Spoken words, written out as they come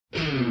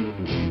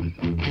Welcome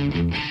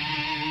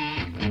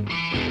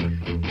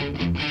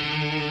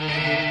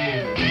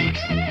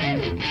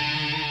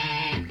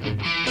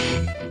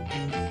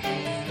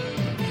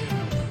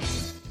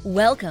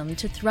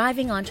to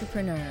Thriving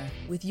Entrepreneur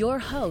with your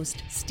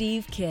host,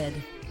 Steve Kidd,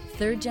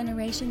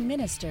 third-generation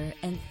minister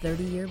and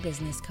 30-year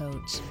business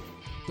coach.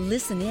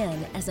 Listen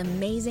in as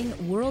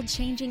amazing,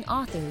 world-changing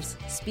authors,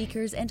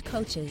 speakers, and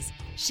coaches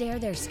share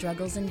their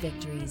struggles and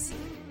victories.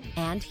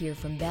 And hear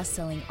from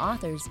best-selling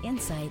authors'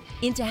 insight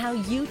into how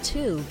you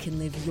too can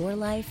live your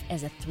life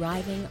as a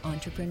thriving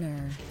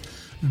entrepreneur.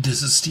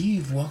 This is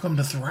Steve. Welcome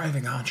to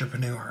Thriving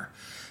Entrepreneur.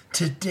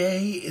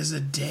 Today is a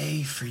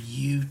day for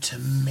you to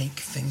make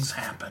things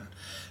happen,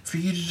 for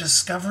you to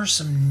discover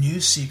some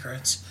new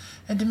secrets,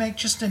 and to make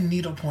just a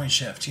needlepoint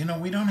shift. You know,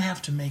 we don't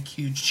have to make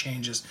huge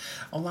changes.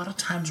 A lot of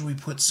times we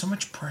put so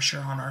much pressure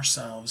on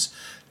ourselves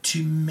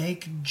to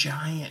make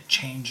giant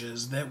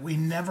changes that we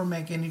never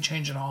make any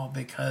change at all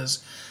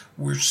because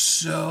we're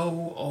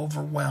so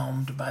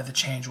overwhelmed by the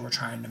change we're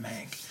trying to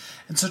make.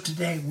 And so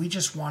today, we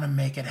just want to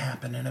make it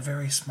happen in a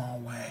very small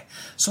way.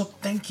 So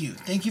thank you.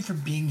 Thank you for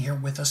being here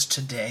with us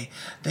today.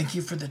 Thank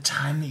you for the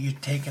time that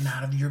you've taken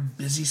out of your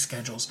busy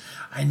schedules.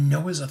 I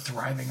know as a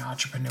thriving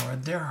entrepreneur,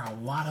 there are a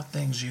lot of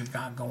things you've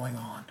got going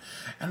on.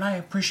 And I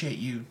appreciate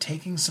you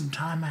taking some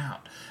time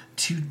out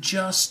to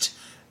just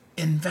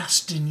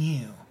invest in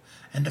you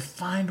and to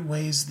find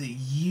ways that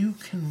you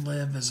can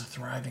live as a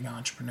thriving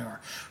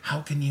entrepreneur.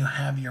 How can you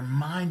have your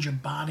mind, your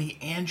body,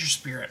 and your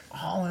spirit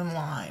all in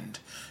line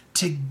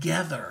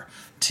together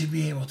to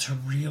be able to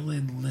really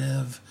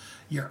live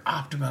your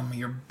optimum,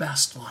 your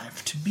best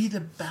life, to be the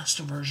best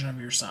version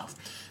of yourself?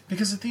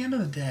 Because at the end of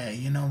the day,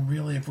 you know,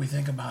 really, if we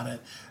think about it,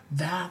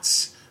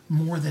 that's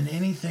more than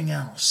anything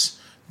else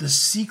the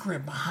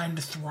secret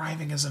behind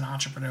thriving as an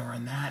entrepreneur,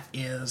 and that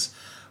is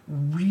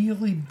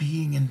really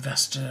being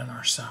invested in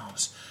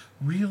ourselves,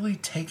 really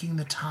taking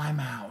the time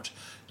out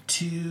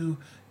to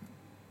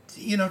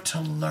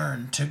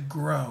learn, to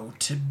grow,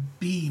 to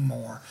be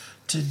more,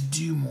 to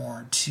do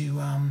more, to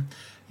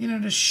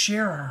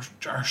share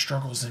our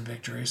struggles and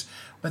victories,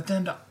 but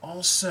then to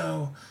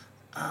also,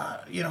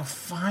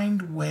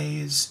 find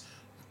ways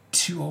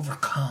to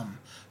overcome,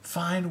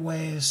 find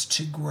ways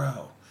to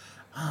grow.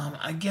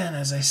 Again,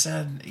 as I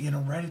said,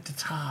 right at the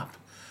top,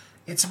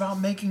 it's about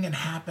making it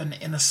happen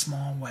in a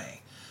small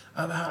way,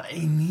 about a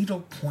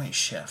needlepoint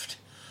shift.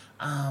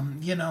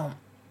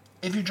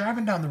 If you're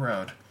driving down the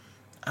road,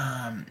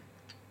 and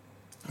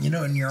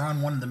you're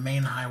on one of the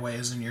main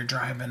highways and you're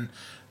driving,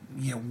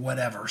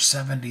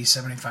 70,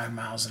 75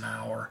 miles an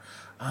hour,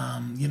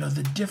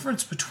 the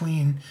difference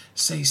between,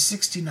 say,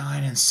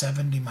 69 and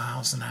 70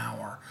 miles an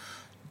hour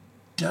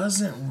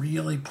doesn't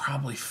really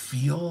probably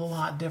feel a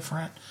lot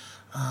different.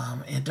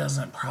 It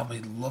doesn't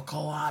probably look a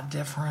lot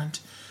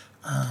different.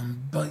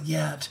 But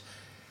yet,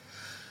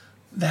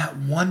 that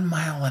 1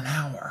 mile an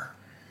hour,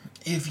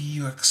 if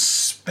you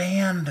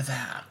expand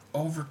that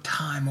over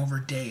time, over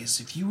days,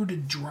 if you were to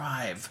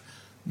drive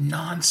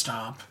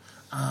nonstop,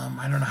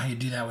 I don't know how you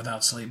do that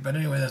without sleep, but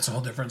anyway, that's a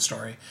whole different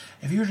story.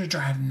 If you were to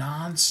drive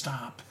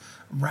nonstop,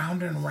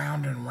 round and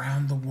round and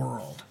round the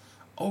world,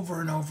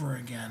 over and over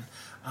again,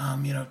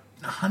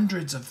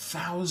 hundreds of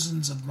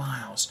thousands of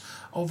miles,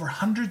 over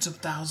hundreds of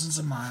thousands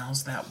of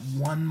miles, that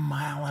 1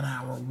 mile an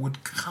hour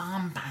would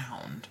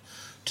compound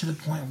to the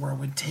point where it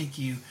would take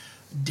you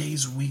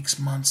days, weeks,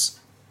 months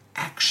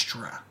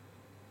extra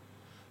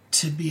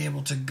to be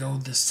able to go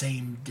the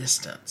same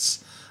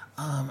distance.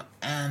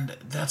 And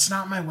that's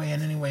not my way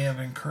in any way of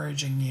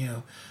encouraging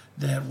you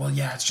that,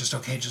 it's just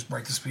okay, just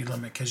break the speed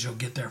limit because you'll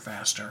get there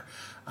faster.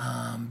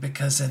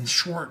 Because in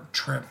short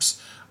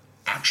trips,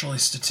 actually,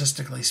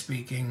 statistically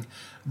speaking,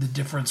 the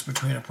difference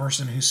between a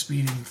person who's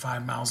speeding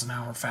 5 miles an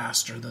hour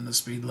faster than the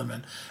speed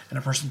limit and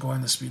a person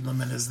going the speed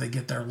limit is they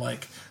get there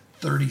like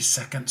 30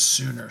 seconds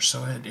sooner.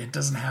 So it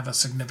doesn't have a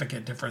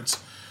significant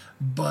difference.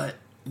 But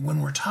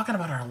when we're talking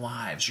about our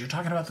lives, you're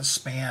talking about the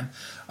span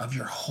of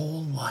your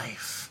whole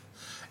life.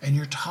 And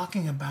you're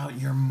talking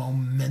about your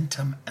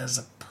momentum as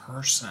a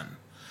person.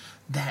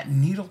 That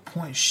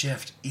needlepoint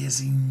shift is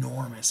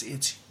enormous.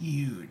 It's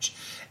huge.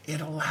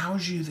 It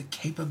allows you the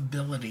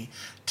capability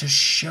to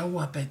show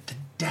up at the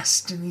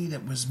destiny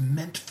that was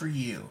meant for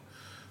you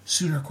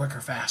sooner, quicker,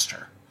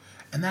 faster.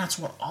 And that's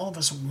what all of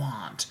us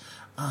want.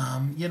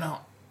 A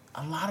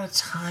lot of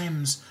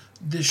times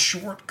the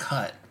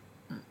shortcut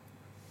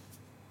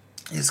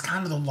is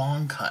kind of the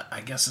long cut,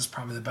 I guess is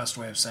probably the best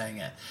way of saying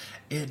it.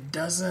 It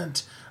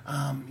doesn't,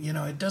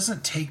 it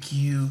doesn't take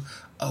you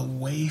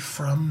away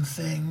from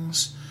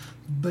things,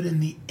 but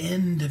in the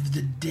end of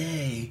the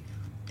day,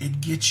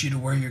 it gets you to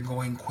where you're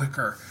going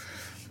quicker.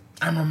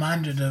 I'm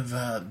reminded of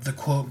the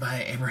quote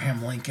by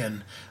Abraham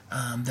Lincoln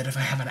that if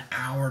I have an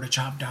hour to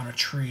chop down a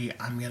tree,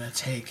 I'm going to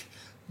take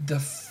the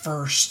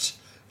first,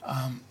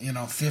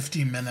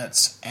 50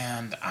 minutes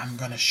and I'm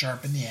going to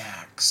sharpen the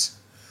axe.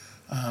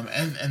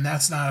 And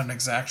that's not an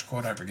exact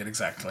quote. I forget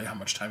exactly how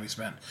much time he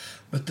spent.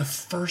 But the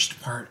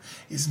first part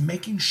is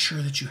making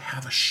sure that you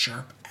have a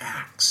sharp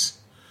axe.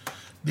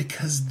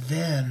 because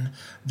then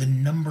the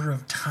number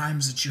of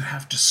times that you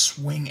have to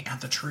swing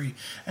at the tree.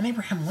 And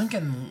Abraham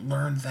Lincoln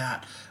learned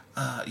that,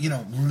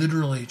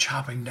 literally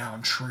chopping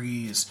down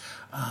trees,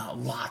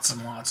 lots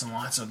and lots and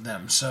lots of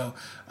them. So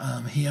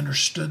he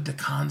understood the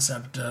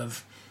concept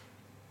of,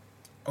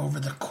 over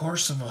the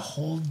course of a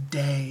whole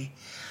day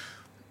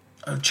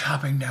of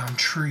chopping down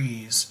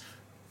trees,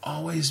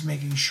 always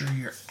making sure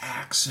your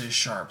axe is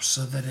sharp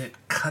so that it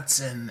cuts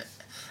in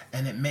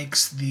and it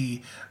makes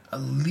the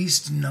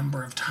least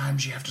number of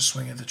times you have to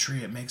swing at the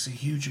tree. It makes a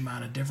huge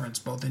amount of difference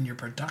both in your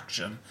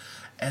production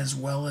as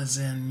well as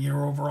in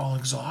your overall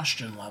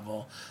exhaustion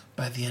level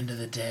by the end of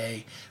the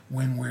day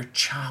when we're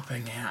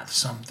chopping at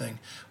something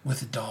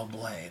with a dull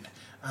blade.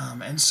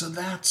 And so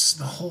that's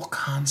the whole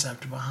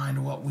concept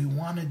behind what we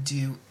want to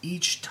do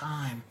each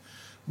time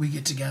we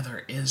get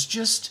together, is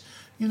just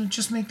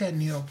make that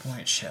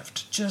needlepoint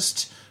shift.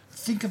 Just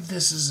think of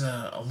this as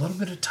a little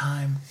bit of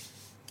time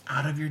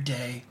out of your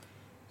day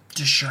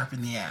to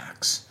sharpen the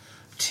axe,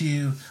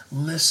 to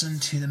listen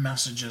to the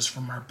messages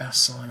from our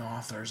best-selling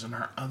authors and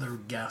our other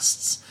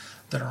guests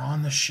that are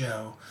on the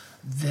show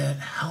that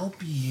help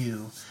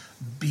you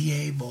be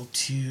able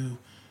to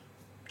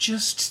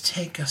just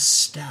take a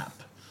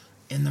step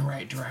in the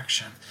right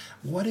direction.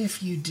 What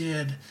if you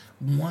did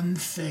one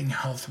thing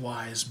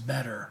health-wise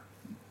better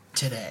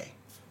today,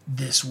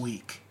 this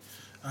week?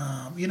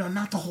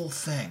 Not the whole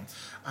thing.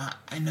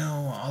 I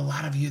know a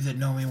lot of you that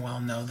know me well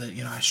know that,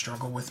 I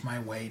struggle with my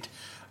weight.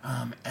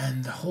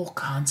 And the whole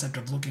concept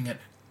of looking at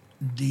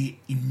the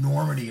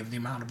enormity of the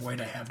amount of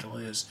weight I have to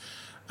lose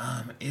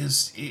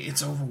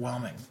it's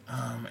overwhelming.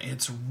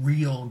 It's a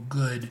real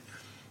good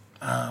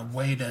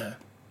way to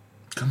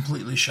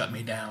completely shut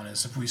me down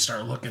is if we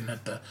start looking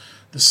at the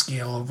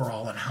scale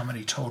overall and how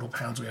many total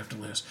pounds we have to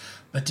lose.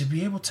 But to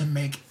be able to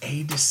make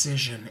a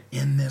decision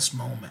in this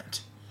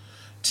moment,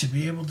 to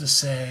be able to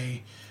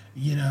say,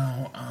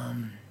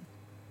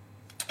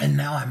 and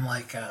now I'm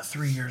like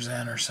 3 years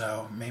in or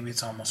so, maybe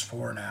it's almost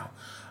 4 now,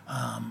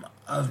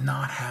 of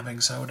not having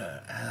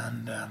soda.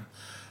 And,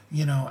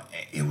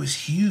 it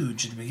was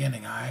huge at the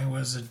beginning. I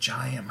was a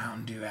giant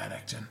Mountain Dew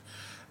addict.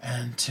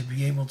 And to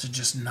be able to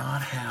just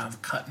not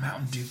cut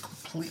Mountain Dew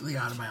completely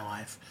out of my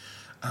life,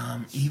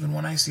 even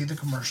when I see the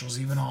commercials,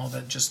 even all of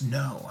it, just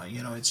no.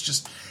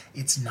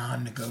 It's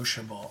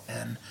non-negotiable.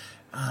 And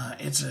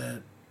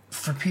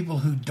for people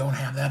who don't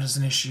have that as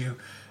an issue,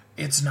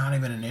 it's not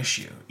even an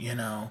issue,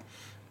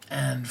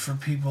 And for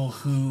people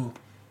who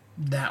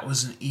that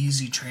was an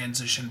easy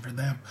transition for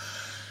them,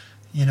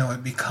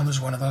 it becomes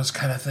one of those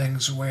kind of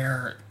things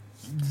where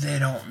they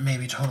don't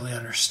maybe totally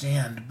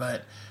understand,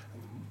 but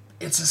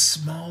it's a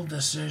small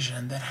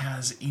decision that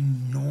has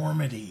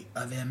enormity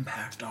of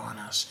impact on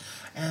us.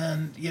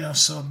 And,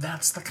 so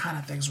that's the kind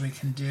of things we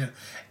can do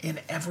in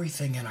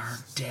everything in our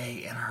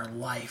day, in our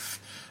life.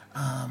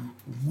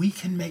 We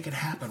can make it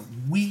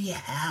happen. We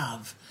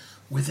have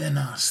within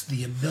us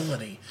the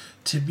ability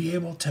to be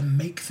able to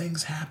make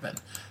things happen,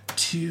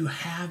 to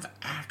have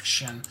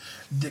action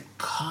that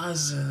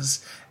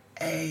causes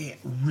a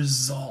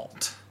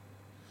result.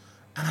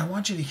 And I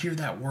want you to hear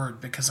that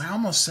word, because I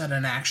almost said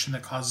an action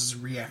that causes a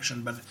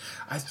reaction, but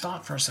I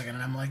thought for a second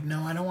and I'm like,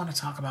 no, I don't want to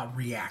talk about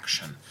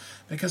reaction,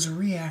 because a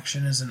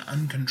reaction is an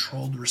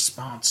uncontrolled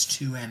response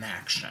to an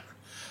action.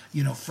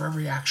 For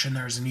every action,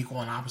 there's an equal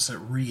and opposite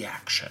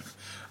reaction.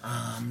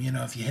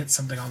 If you hit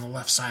something on the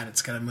left side,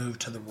 it's going to move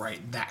to the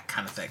right, that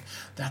kind of thing.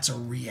 That's a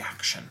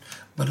reaction.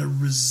 But a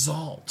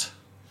result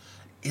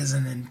is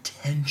an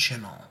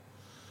intentional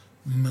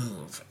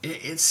move.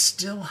 It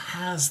still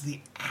has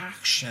the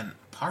action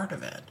part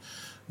of it,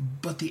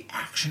 but the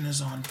action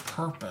is on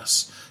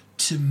purpose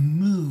to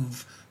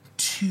move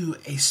to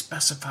a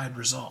specified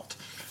result.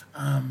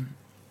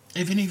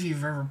 If any of you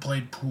have ever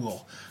played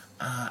pool,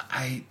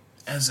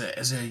 as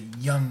a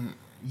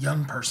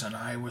young person,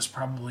 I was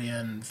probably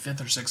in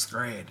 5th or 6th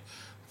grade,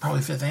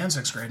 probably 5th and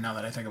 6th grade now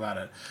that I think about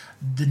it.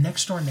 The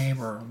next door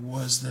neighbor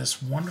was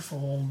this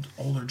wonderful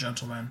older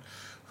gentleman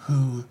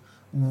who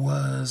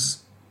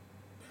was,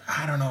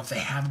 I don't know if they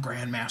have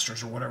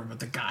grandmasters or whatever, but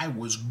the guy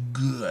was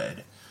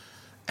good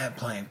at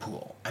playing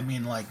pool. I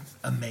mean, like,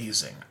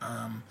 amazing.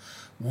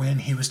 When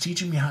he was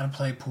teaching me how to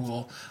play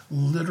pool,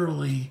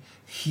 literally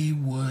he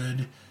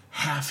would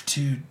have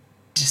to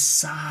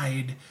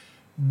decide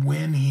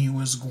when he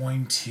was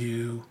going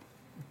to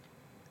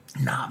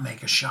not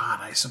make a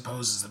shot, I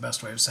suppose is the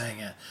best way of saying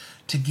it,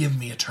 to give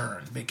me a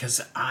turn,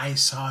 because I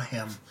saw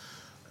him,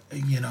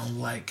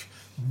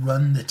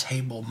 run the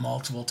table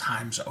multiple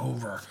times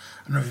over.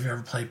 I don't know if you've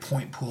ever played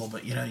point pool,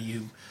 but you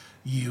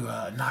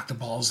knock the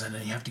balls in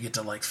and you have to get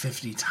to like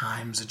 50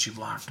 times that you've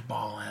locked the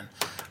ball in.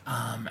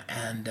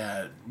 And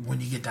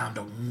when you get down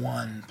to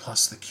 1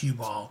 plus the cue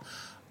ball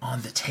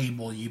on the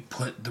table, you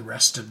put the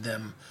rest of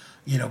them,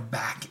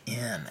 back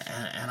in.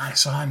 And I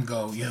saw him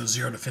go,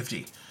 0 to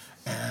 50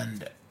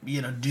 and,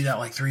 do that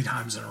like 3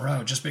 times in a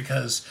row, just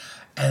because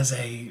as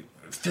a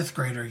 5th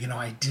grader,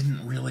 I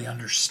didn't really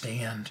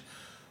understand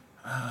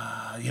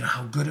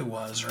how good it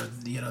was, or,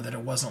 that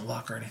it wasn't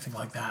luck or anything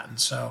like that. And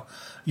so,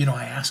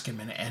 I asked him,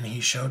 and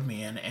he showed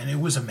me, and it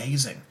was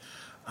amazing.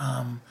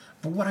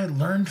 But what I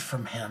learned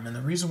from him, and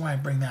the reason why I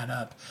bring that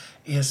up,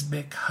 is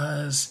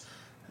because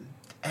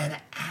an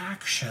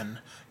action,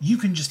 you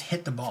can just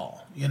hit the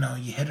ball. You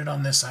hit it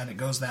on this side, it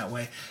goes that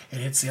way, it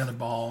hits the other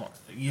ball,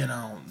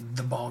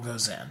 the ball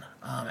goes in.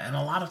 And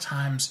a lot of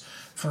times,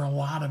 for a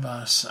lot of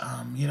us,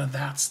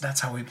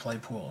 that's how we play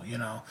pool.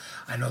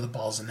 I know the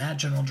ball's in that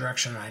general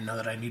direction, and I know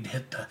that I need to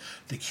hit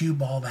the cue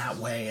ball that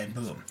way, and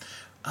boom.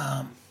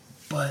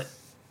 But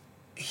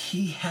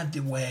he had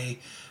the way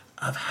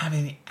of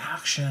having the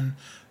action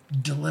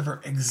deliver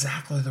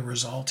exactly the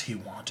result he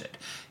wanted.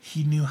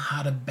 He knew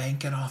how to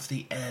bank it off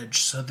the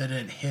edge so that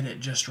it hit it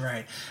just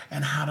right,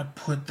 and how to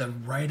put the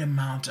right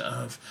amount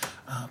of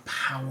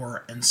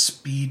power and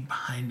speed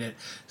behind it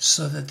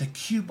so that the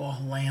cue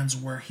ball lands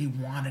where he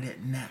wanted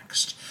it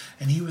next.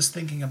 And he was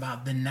thinking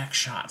about the next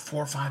shot,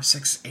 4, 5,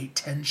 6, 8,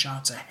 10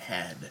 shots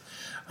ahead.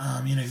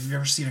 If you've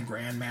ever seen a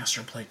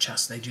grandmaster play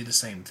chess, they do the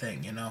same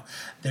thing.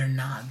 They're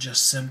not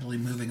just simply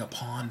moving a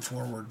pawn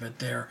forward, but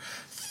they're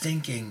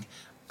thinking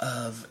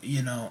of,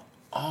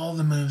 all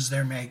the moves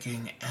they're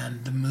making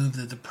and the move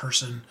that the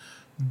person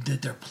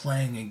that they're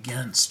playing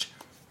against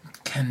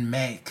can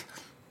make,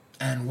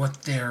 and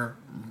what their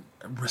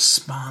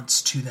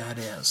response to that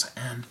is.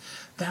 And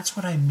that's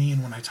what I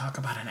mean when I talk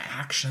about an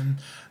action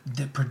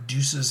that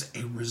produces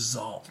a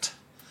result.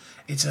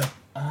 It's an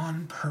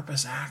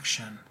on-purpose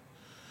action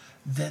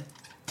that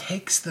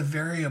takes the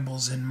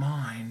variables in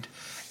mind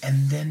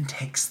and then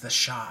takes the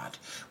shot,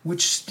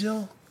 which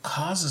still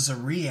causes a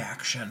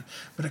reaction,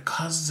 but it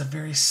causes a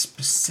very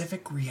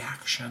specific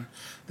reaction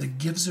that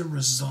gives a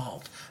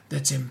result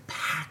that's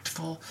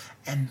impactful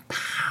and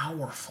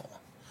powerful.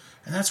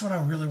 And that's what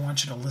I really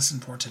want you to listen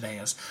for today,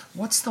 is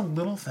what's the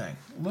little thing,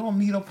 little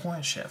needle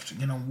point shift?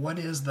 What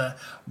is the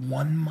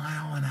 1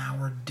 mile an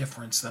hour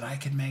difference that I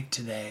can make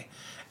today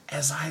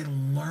as I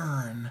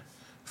learn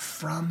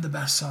from the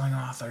best-selling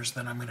authors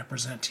that I'm going to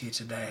present to you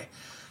today,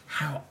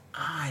 how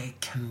I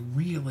can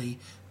really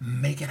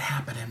make it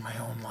happen in my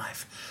own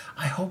life.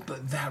 I hope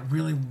that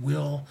really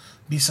will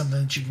be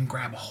something that you can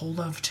grab a hold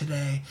of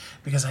today,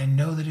 because I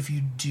know that if you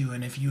do,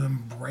 and if you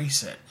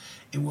embrace it,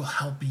 it will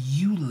help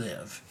you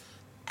live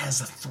as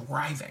a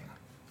thriving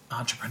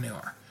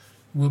entrepreneur.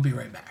 We'll be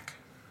right back.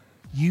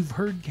 You've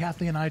heard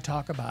Kathy and I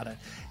talk about it.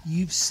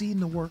 You've seen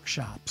the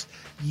workshops.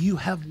 You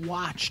have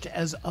watched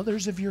as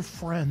others of your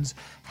friends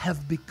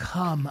have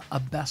become a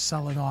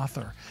best-selling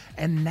author.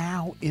 And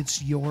now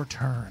it's your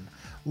turn.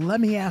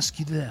 Let me ask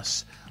you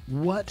this.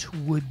 What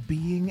would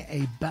being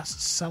a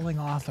best-selling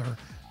author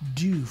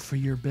do for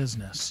your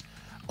business?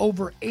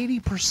 Over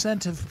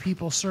 80% of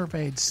people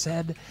surveyed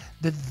said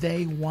that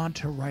they want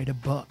to write a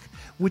book,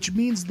 which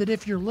means that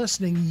if you're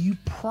listening, you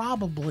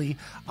probably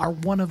are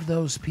one of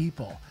those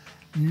people.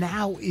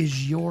 Now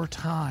is your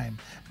time,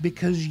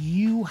 because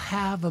you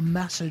have a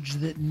message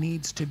that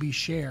needs to be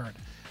shared.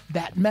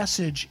 That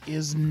message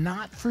is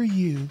not for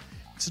you.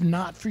 It's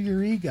not for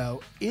your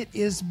ego. It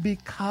is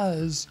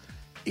because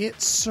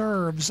it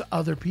serves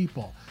other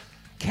people.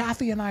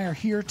 Kathy and I are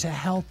here to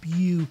help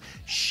you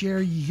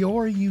share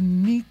your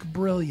unique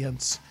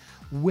brilliance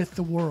with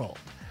the world.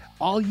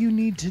 All you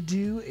need to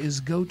do is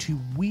go to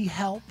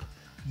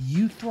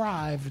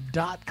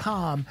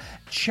WeHelpYouThrive.com,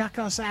 check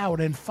us out,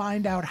 and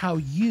find out how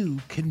you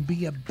can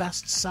be a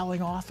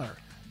best-selling author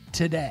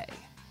today.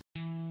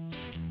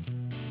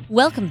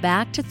 Welcome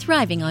back to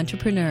Thriving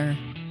Entrepreneur.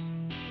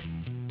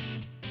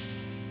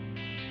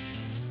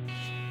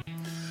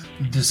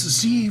 This is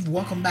Steve.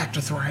 Welcome back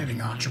to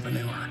Thriving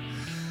Entrepreneur.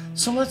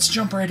 So let's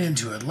jump right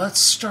into it. Let's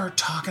start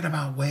talking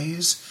about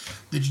ways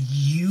that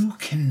you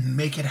can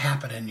make it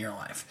happen in your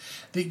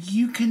life, that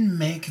you can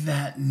make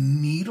that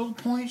needle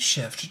point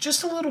shift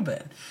just a little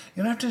bit.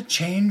 You don't have to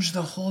change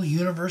the whole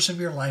universe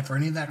of your life or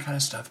any of that kind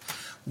of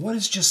stuff. What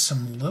is just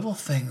some little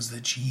things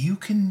that you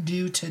can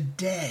do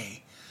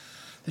today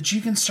that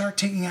you can start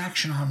taking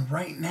action on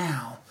right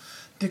now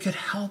that could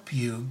help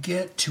you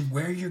get to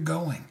where you're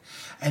going,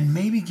 and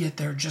maybe get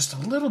there just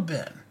a little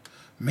bit,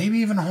 maybe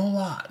even a whole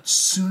lot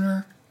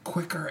sooner,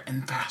 quicker,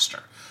 and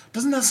faster.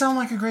 Doesn't that sound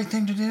like a great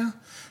thing to do?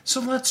 So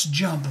let's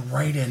jump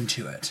right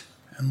into it,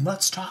 and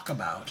let's talk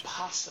about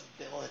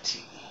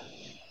possibility.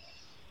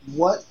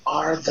 What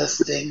are the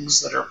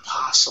things that are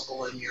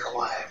possible in your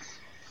life?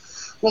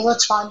 Well,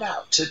 let's find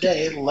out.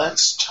 Today,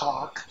 let's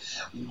talk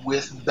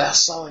with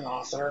best-selling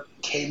author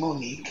Kay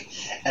Moneak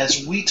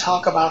as we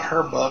talk about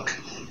her book,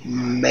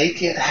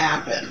 Make It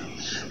Happen.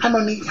 Hi,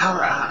 Moneak.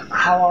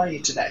 How are you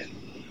today?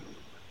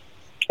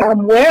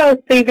 I'm well,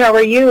 Steve. How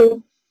are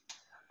you?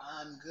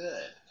 I'm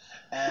good.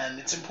 And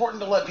it's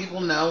important to let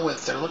people know,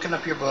 if they're looking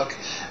up your book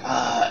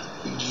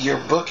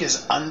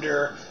is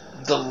under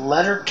the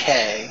letter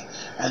K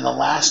and the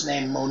last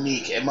name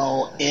Moneak,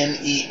 Moneak.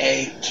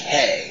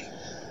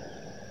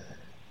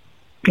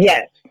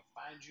 Yes. They can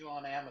find you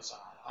on Amazon.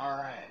 All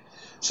right.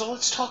 So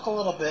let's talk a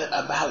little bit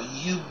about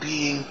you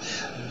being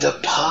the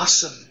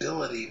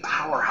possibility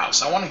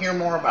powerhouse. I want to hear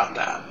more about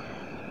that.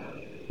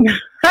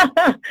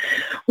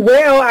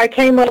 Well, I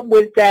came up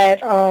with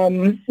that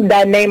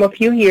that name a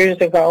few years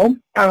ago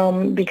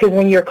because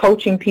when you're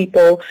coaching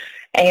people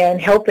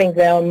and helping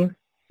them,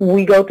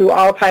 we go through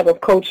all type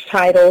of coach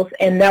titles,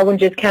 and that one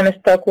just kind of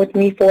stuck with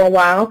me for a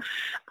while.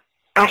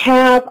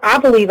 I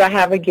believe I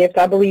have a gift.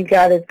 I believe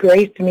God has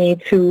graced me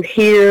to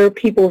hear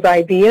people's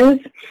ideas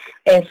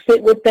and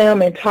sit with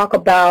them and talk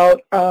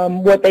about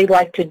what they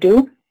like to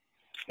do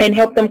and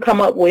help them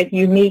come up with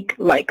unique,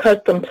 like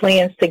custom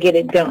plans to get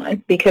it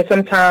done. Because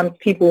sometimes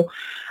people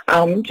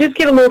just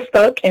get a little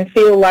stuck and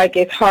feel like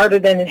it's harder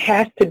than it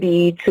has to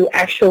be to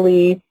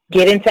actually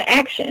get into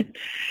action.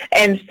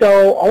 And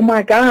so, oh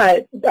my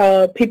God,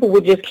 people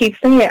would just keep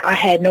saying, I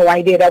had no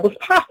idea that was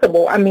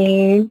possible. I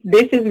mean,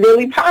 this is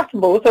really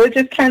possible. So it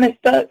just kind of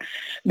stuck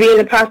being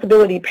a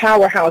possibility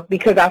powerhouse,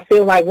 because I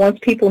feel like once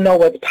people know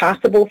what's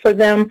possible for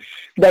them,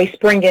 they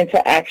spring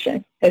into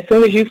action. As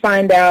soon as you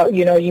find out,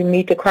 you know, you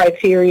meet the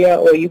criteria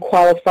or you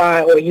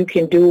qualify or you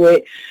can do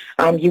it,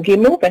 you get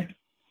moving.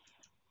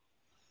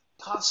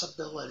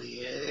 Possibility.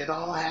 It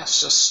all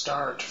has to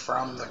start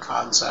from the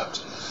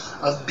concept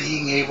of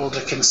being able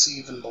to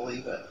conceive and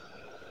believe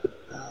it.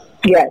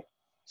 Yes.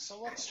 So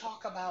let's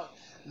talk about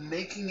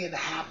making it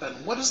happen.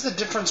 What is the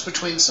difference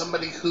between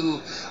somebody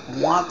who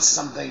wants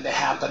something to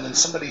happen and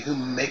somebody who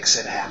makes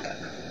it happen?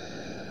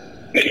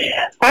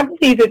 I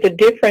believe that the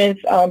difference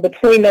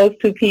between those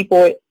two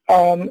people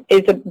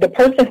is the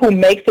person who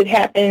makes it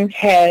happen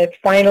has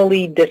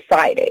finally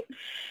decided.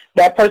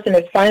 That person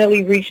has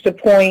finally reached a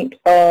point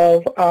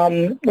of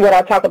what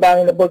I talk about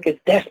in the book is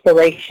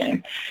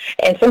desperation.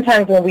 And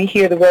sometimes when we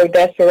hear the word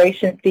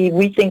desperation, Steve,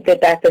 we think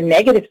that that's a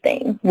negative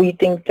thing. We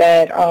think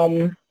that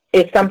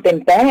it's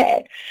something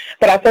bad.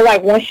 But I feel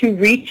like once you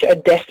reach a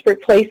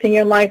desperate place in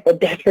your life, a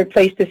desperate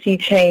place to see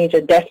change, a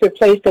desperate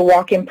place to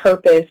walk in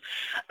purpose,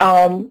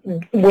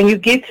 when you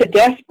get to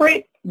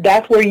desperate,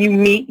 that's where you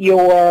meet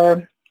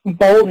your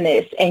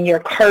boldness and your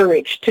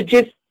courage to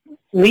just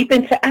leap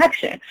into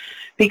action.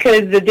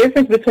 Because the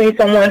difference between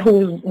someone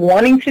who's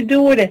wanting to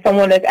do it and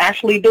someone that's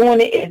actually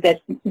doing it is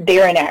that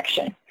they're in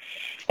action.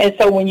 And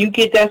so when you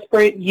get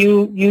desperate,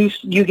 you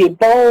get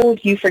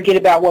bold, you forget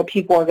about what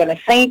people are going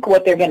to think,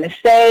 what they're going to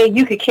say.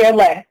 You could care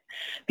less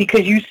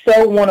because you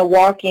so want to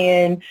walk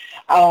in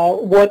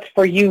what's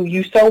for you.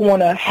 You so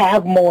want to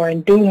have more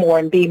and do more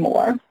and be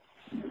more.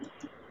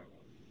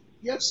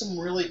 You have some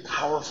really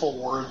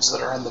powerful words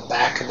that are on the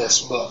back of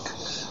this book.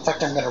 In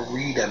fact, I'm going to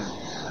read them.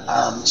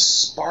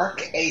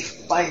 Spark a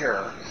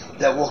fire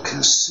that will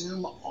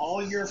consume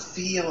all your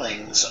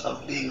feelings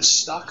of being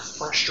stuck,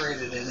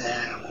 frustrated, and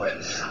inadequate.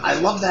 I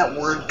love that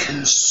word,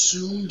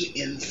 consumed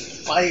in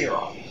fire,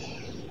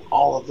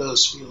 all of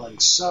those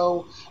feelings.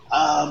 So,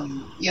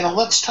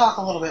 let's talk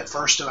a little bit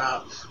first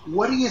about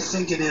what do you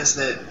think it is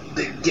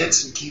that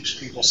gets and keeps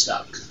people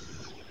stuck?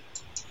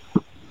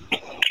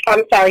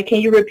 I'm sorry,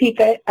 can you repeat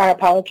that? I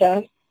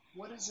apologize.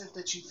 What is it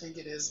that you think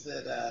it is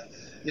that,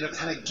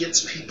 kind of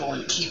gets people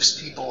and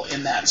keeps people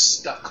in that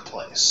stuck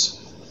place?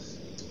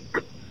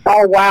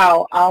 Oh,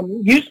 wow.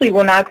 Usually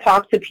when I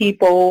talk to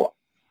people,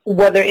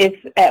 whether it's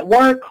at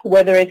work,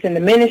 whether it's in the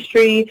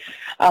ministry,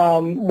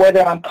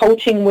 whether I'm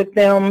coaching with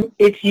them,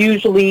 it's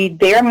usually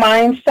their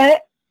mindset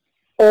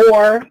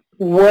or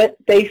what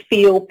they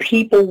feel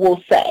people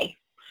will say.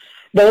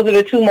 Those are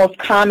the two most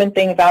common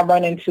things I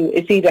run into.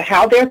 It's either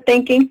how they're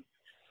thinking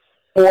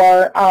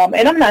or,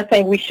 and I'm not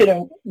saying we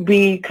shouldn't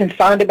be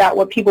concerned about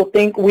what people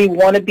think. We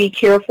want to be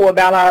careful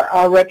about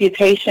our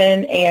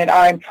reputation and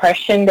our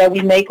impression that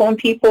we make on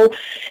people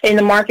in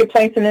the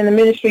marketplace and in the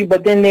ministry,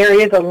 but then there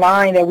is a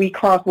line that we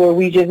cross where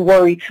we just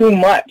worry too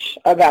much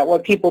about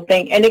what people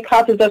think, and it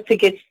causes us to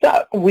get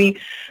stuck. We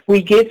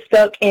get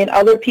stuck in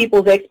other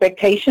people's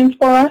expectations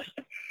for us.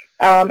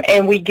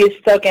 And we get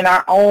stuck in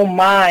our own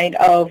mind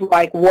of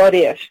like, what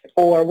if,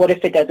 or what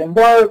if it doesn't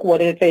work?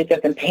 What if it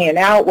doesn't pan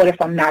out? What if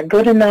I'm not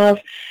good enough?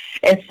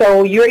 And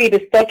so you're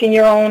either stuck in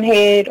your own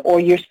head or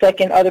you're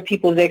stuck in other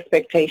people's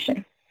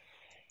expectations.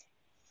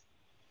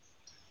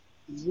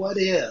 What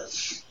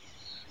if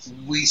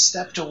we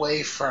stepped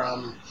away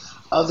from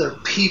other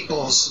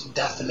people's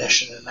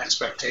definition and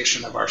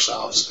expectation of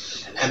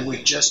ourselves and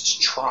we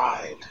just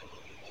tried?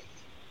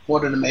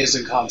 What an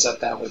amazing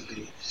concept that would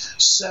be.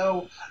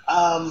 So,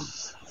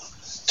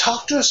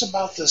 talk to us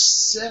about the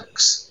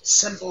 6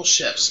 simple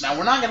shifts. Now,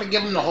 we're not going to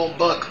give them the whole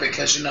book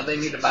because, they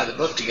need to buy the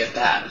book to get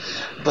that.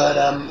 But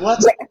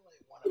let's highlight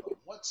one of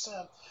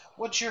them.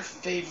 What's your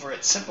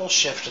favorite simple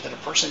shift that a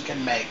person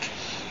can make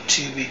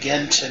to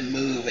begin to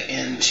move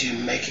into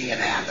making it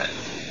happen?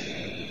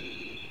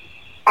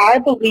 I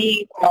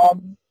believe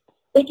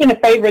picking a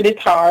favorite is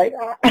hard.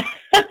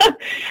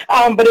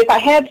 But if I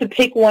had to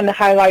pick one to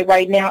highlight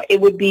right now, it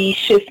would be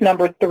shift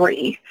number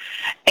 3.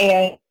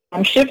 And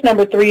shift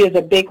number 3 is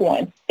a big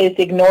one. It's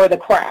ignore the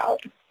crowd.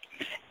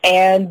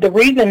 And the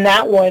reason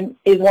that one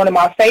is one of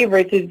my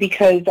favorites is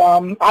because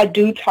I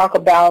do talk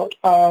about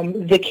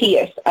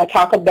Zacchaeus. I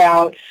talk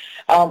about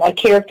a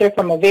character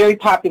from a very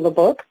popular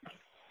book.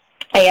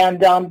 And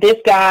this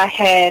guy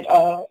had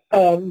a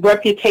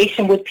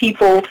reputation with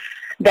people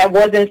that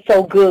wasn't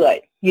so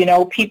good. You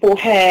know, people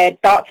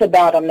had thoughts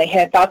about him. They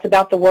had thoughts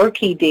about the work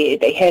he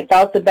did. They had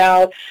thoughts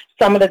about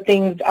some of the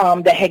things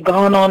that had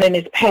gone on in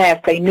his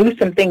past. They knew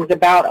some things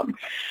about him.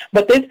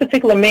 But this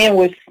particular man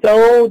was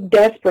so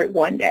desperate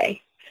one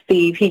day,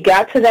 Steve. He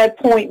got to that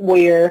point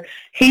where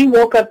he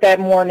woke up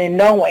that morning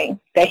knowing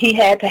that he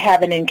had to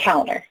have an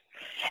encounter.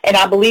 And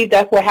I believe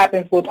that's what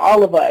happens with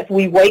all of us.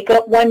 We wake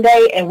up one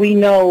day and we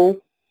know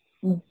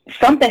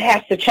something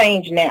has to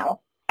change now.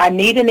 I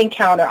need an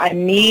encounter. I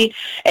need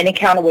an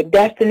encounter with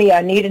destiny.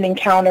 I need an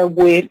encounter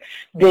with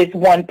this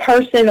one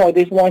person or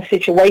this one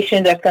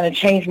situation that's going to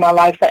change my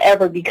life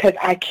forever, because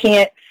it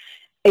can't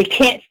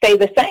stay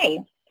the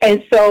same.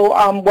 And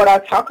so what I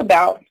talk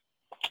about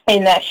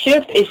in that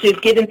shift is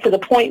just getting to the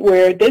point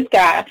where this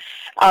guy,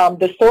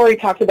 the story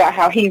talks about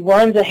how he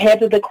runs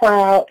ahead of the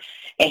crowd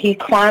and he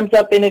climbs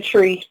up in a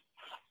tree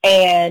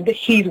and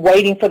he's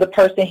waiting for the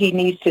person he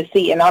needs to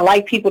see. And I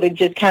like people to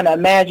just kind of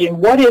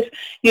imagine, what if,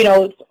 you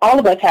know, all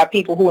of us have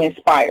people who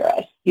inspire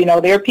us. You know,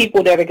 there are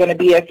people that are going to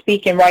be at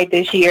Speaking Right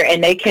this year,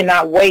 and they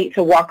cannot wait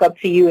to walk up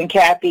to you and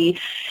Kathy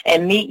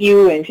and meet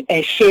you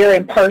and share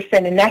in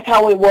person. And that's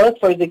how it was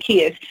for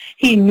Zacchaeus.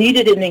 He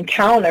needed an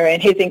encounter,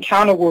 and his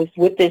encounter was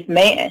with this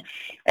man.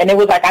 And it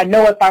was like, I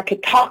know if I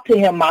could talk to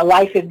him, my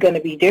life is going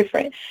to be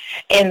different.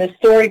 And the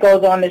story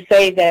goes on to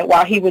say that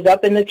while he was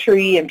up in the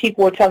tree and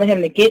people were telling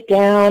him to get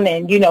down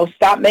and, you know,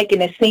 stop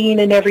making a scene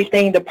and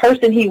everything, the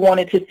person he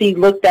wanted to see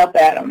looked up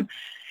at him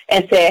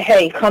and said,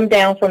 hey, come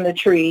down from the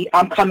tree.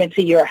 I'm coming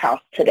to your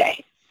house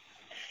today.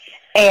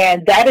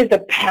 And that is a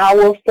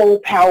powerful,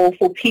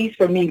 powerful piece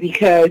for me,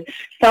 because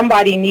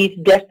somebody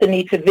needs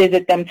destiny to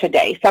visit them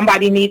today.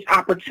 Somebody needs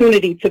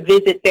opportunity to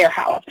visit their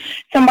house.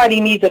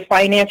 Somebody needs a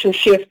financial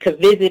shift to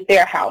visit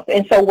their house.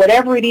 And so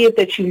whatever it is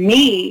that you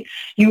need,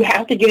 you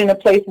have to get in a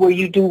place where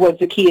you do what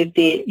Zacchaeus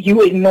did.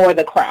 You ignore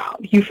the crowd.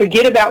 You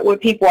forget about what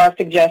people are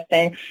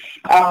suggesting.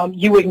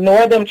 You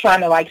ignore them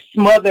trying to like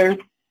smother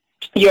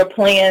your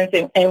plans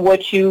and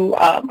what you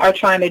are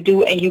trying to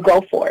do, and you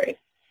go for it.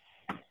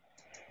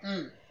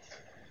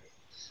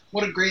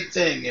 What a great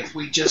thing if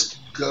we just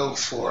go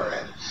for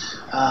it.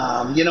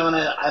 You know, and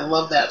I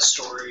love that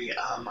story.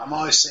 I'm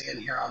always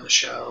saying here on the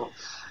show,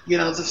 you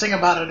know, the thing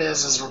about it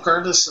is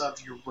regardless of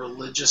your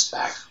religious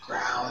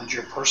background,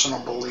 your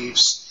personal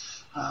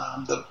beliefs,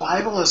 the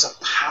Bible is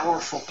a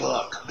powerful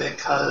book,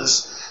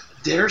 because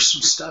there's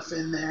some stuff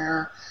in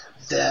there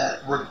that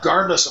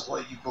regardless of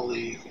what you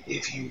believe,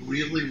 if you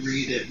really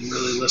read it and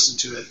really listen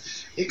to it,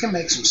 it can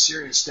make some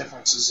serious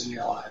differences in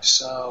your life.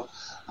 So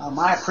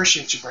I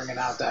appreciate you bringing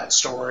out that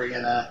story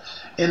in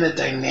a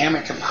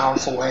dynamic and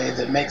powerful way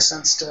that makes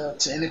sense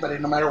to anybody,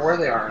 no matter where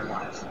they are in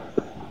life.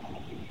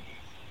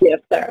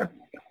 Yes, sir.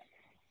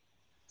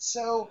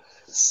 So,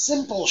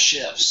 simple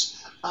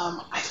shifts.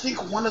 I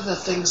think one of the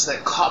things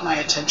that caught my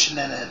attention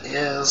in it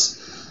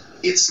is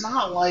it's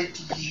not like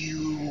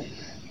you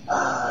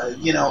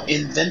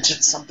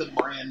invented something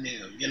brand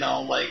new,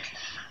 like,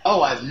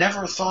 oh, I've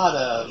never thought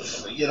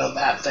of,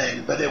 that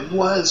thing, but it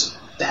was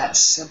that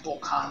simple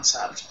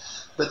concept,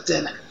 but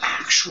then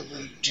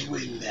actually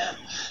doing them.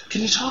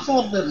 Can you talk a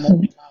little bit more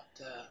about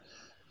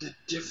the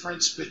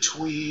difference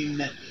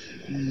between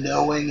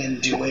knowing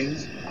and doing,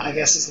 I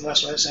guess is the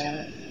best way of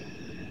saying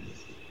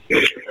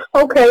it?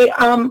 Okay,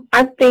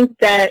 I think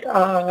that,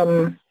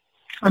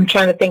 I'm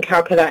trying to think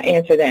how could I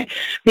answer that,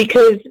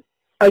 because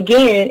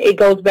again, it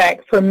goes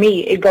back to a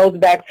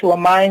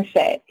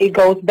mindset. It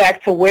goes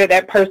back to where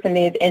that person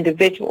is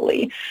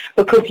individually,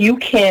 because you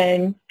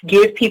can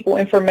give people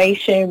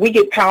information. We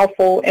get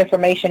powerful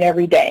information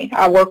every day.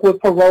 I work with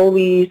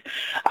parolees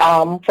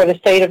for the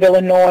state of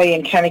Illinois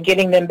and kind of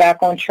getting them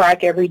back on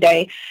track every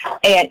day.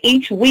 And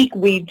each week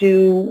we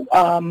do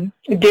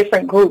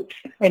different groups,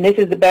 and this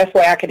is the best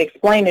way I could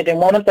explain it. And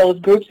one of those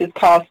groups is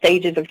called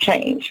Stages of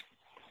Change.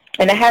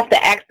 And I have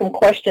to ask some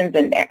questions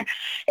in there.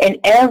 And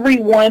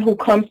everyone who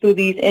comes through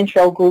these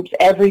intro groups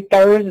every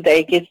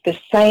Thursday gets the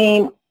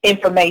same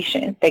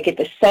information. They get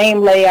the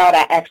same layout.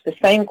 I ask the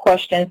same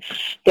questions.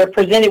 They're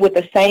presented with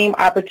the same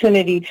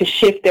opportunity to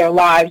shift their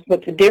lives.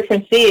 But the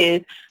difference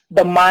is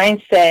the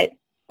mindset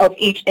of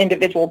each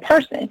individual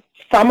person.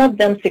 Some of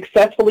them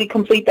successfully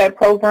complete that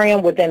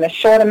program within a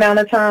short amount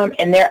of time,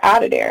 and they're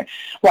out of there,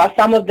 while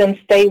some of them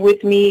stay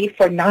with me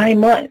for 9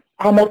 months,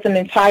 almost an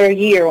entire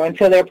year, or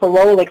until their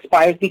parole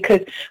expires, because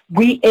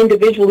we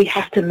individually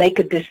have to make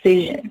a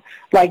decision.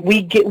 Like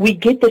we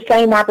get the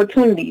same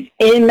opportunities.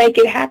 In Make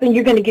It Happen,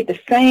 you're going to get the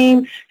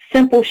same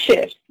simple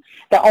shifts.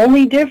 The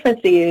only difference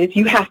is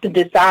you have to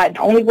decide.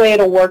 The only way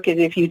it'll work is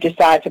if you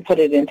decide to put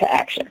it into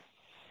action.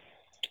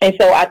 And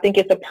so I think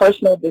it's a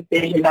personal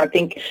decision. I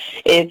think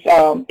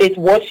it's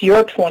what's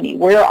your 20?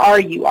 Where are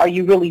you? Are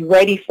you really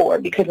ready for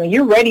it? Because when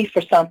you're ready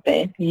for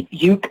something,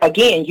 you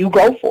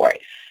go for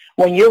it.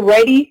 When you're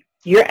ready,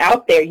 you're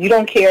out there. You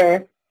don't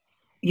care.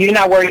 You're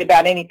not worried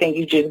about anything.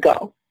 You just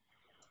go.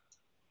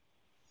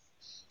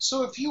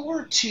 So if you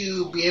were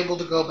to be able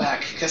to go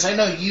back, because I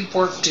know you've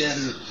worked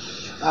in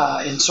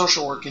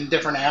social work in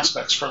different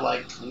aspects for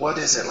like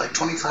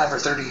 25 or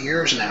 30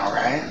 years now,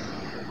 right?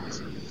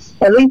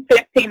 At least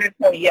 15 or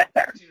 20, yes,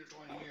 sir. 15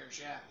 or 20 years.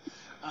 years, yeah.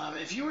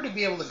 If you were to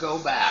be able to go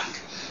back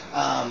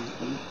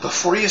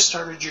before you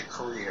started your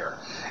career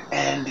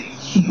and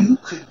you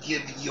could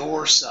give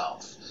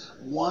yourself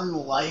one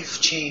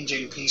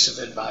life-changing piece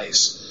of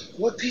advice,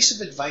 what piece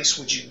of advice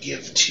would you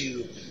give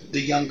to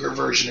the younger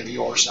version of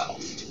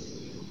yourself?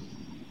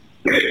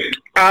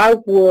 I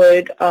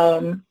would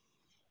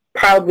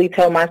probably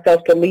tell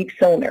myself to leap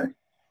sooner.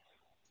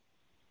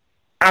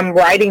 I'm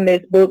writing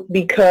this book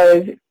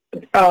because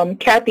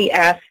Kathy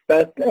asked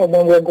us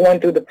when we're going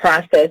through the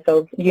process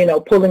of,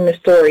 pulling the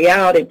story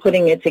out and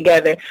putting it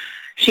together,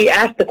 she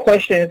asked the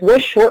question,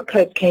 what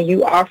shortcuts can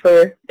you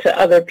offer to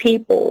other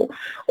people,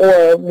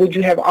 or would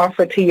you have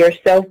offered to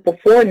yourself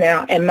before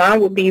now? And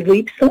mine would be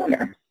leap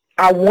sooner.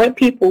 I want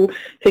people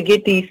to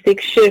get these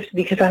 6 shifts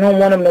because I don't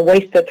want them to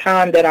waste the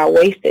time that I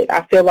wasted.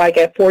 I feel like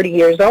at 40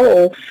 years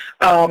old,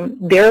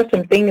 there are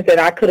some things that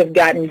I could have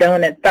gotten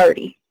done at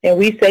 30. And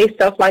we say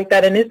stuff like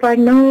that, and it's like,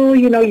 no,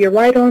 you're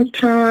right on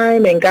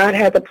time, and God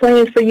has a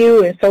plan for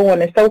you, and so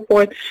on and so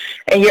forth.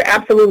 And you're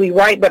absolutely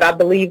right, but I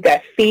believe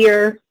that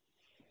fear,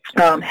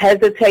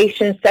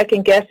 hesitation,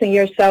 second-guessing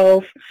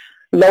yourself,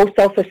 low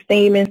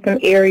self-esteem in some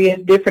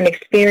areas, different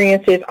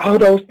experiences, all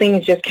those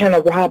things just kind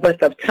of rob us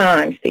of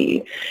time,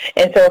 Steve.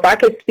 And so if I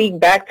could speak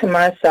back to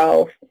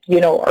myself,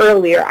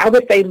 earlier, I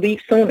would say leave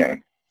sooner.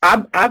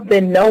 I've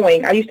been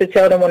knowing, I used to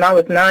tell them when I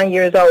was 9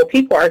 years old,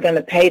 people are going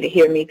to pay to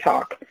hear me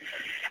talk.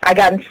 I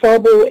got in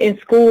trouble in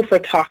school for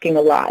talking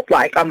a lot.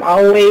 Like I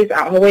always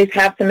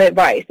have some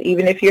advice,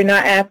 even if you're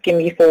not asking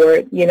me for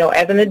it.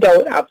 As an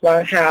adult, I've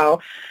learned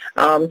how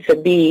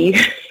to be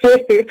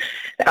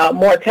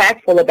more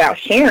tactful about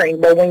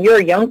sharing. But when you're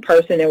a young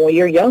person and when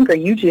you're younger,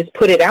 you just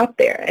put it out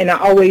there. And I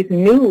always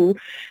knew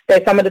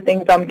that some of the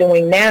things I'm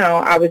doing now,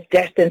 I was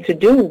destined to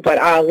do, but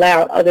I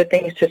allowed other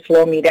things to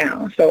slow me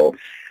down. So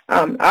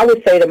I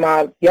would say to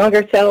my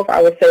younger self,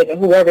 I would say to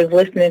whoever's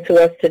listening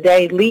to us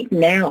today, leap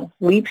now,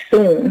 leap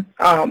soon.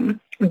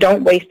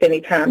 Don't waste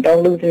any time.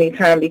 Don't lose any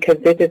time, because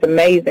this is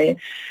amazing,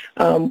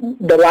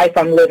 the life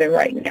I'm living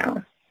right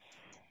now.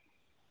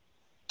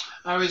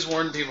 I always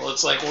warn people,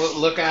 it's like,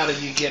 look out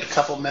if you get a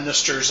couple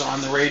ministers on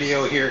the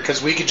radio here,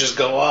 because we could just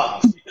go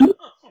off.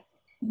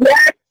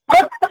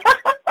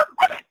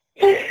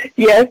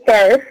 Yes,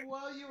 sir.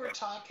 While you were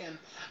talking,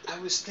 I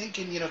was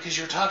thinking, because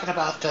you're talking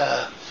about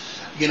the,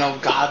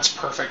 God's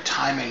perfect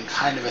timing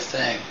kind of a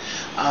thing.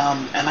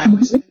 And I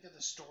always think of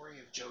the story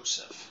of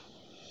Joseph.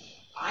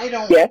 I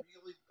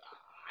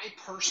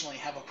personally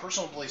have a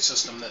personal belief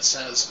system that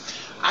says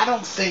I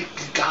don't think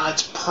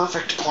God's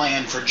perfect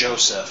plan for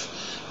Joseph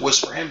was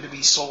for him to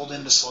be sold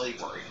into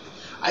slavery.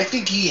 I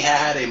think he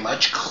had a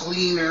much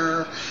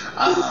cleaner,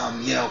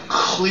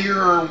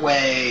 clearer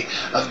way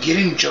of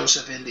getting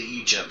Joseph into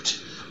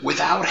Egypt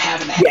without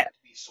having to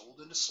be sold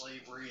into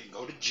slavery and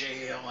go to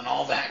jail and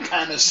all that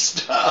kind of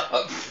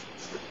stuff.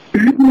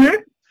 Mm-hmm.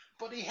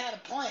 But he had a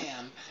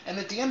plan, and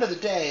at the end of the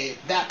day,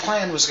 that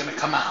plan was going to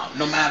come out.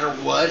 No matter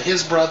what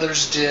his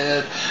brothers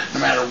did, no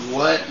matter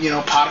what,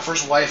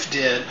 Potiphar's wife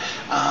did,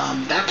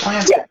 that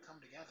plan's going to come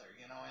together,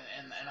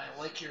 and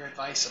I like your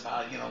advice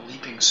about,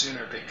 leaping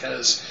sooner,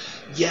 because,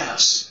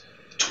 yes,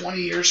 20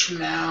 years from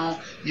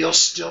now, you'll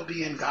still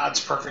be in God's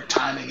perfect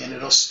timing, and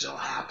it'll still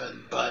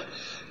happen, but,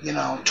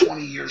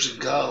 20 years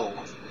ago,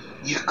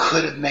 you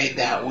could have made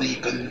that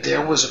leap, and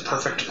there was a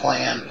perfect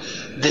plan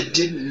that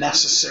didn't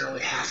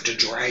necessarily have to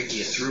drag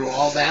you through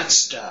all that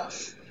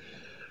stuff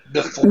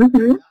before you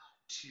got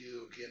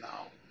to,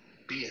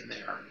 being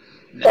there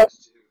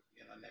next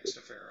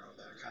to Pharaoh,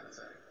 that kind of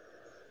thing.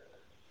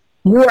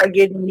 You are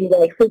getting me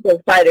super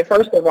excited.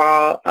 First of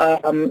all,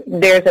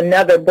 there's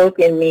another book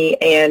in me,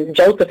 and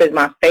Joseph is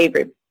my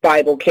favorite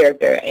Bible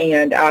character,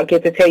 and I'll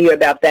get to tell you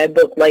about that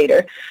book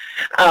later.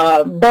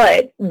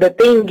 But the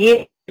thing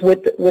is,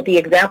 with the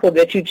example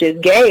that you just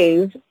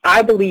gave,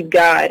 I believe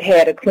God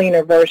had a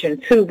cleaner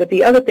version too. But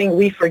the other thing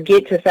we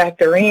forget to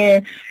factor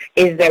in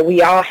is that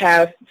we all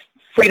have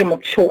freedom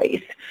of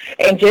choice.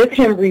 And just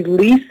him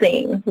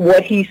releasing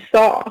what he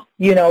saw,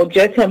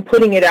 just him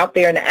putting it out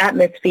there in the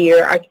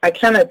atmosphere, I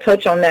kind of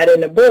touch on that in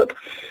the book,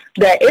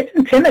 that it's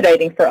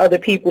intimidating for other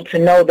people to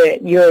know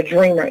that you're a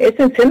dreamer. It's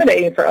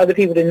intimidating for other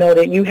people to know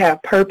that you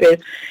have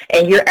purpose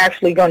and you're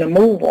actually going to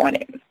move on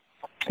it.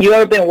 You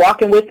ever been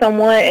walking with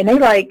someone and they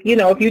like,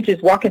 if you're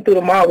just walking through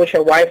the mall with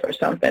your wife or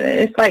something, and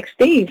it's like,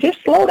 Steve,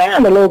 just slow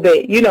down a little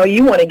bit. You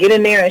want to get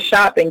in there and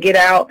shop and get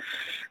out.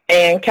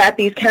 And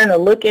Kathy's kind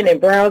of looking and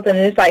browsing,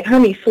 and it's like,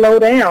 honey, slow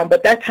down.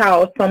 But that's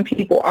how some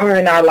people are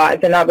in our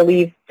lives. And I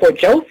believe for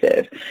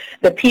Joseph,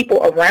 the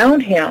people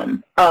around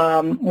him,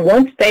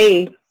 once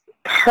they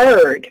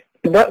heard,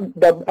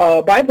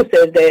 the Bible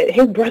says that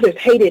his brothers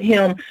hated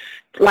him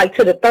like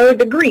to the third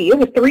degree. It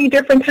was 3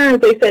 different times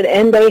they said,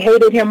 and they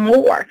hated him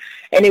more.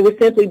 And it was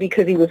simply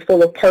because he was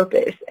full of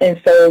purpose.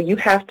 And so you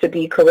have to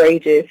be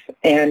courageous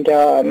and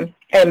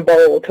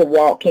bold to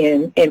walk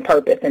in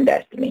purpose and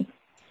destiny.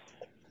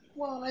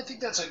 Well, and I think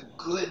that's a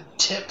good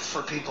tip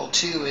for people,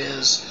 too,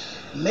 is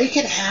make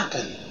it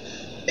happen.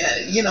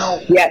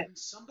 Yes. When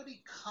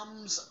somebody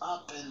comes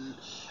up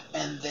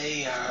and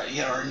they are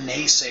a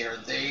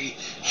naysayer. They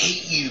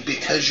hate you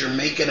because you're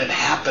making it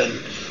happen.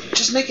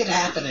 Just make it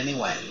happen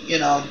anyway.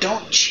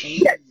 Don't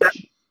change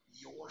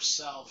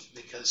yourself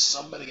because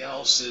somebody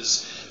else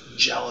is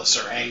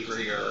jealous or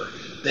angry or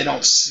they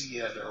don't see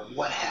it or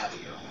what have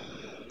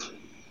you.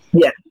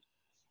 Yeah.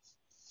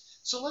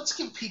 So let's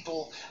give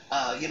people,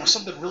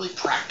 something really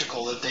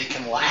practical that they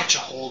can latch a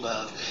hold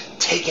of,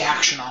 take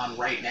action on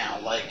right now.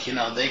 Like,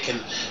 they can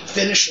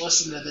finish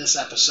listening to this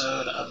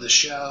episode of the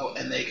show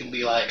and they can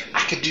be like,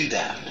 I could do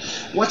that.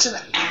 What's an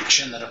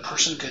action that a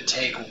person could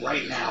take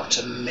right now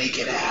to make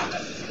it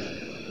happen?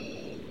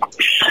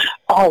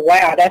 Oh,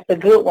 wow, that's a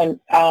good one.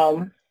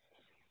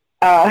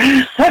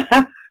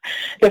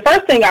 The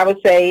first thing I would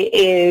say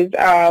is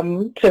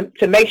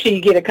to make sure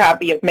you get a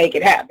copy of Make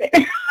It Happen,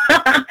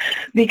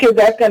 because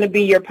that's going to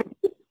be your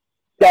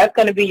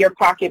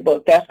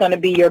pocketbook. That's going to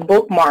be your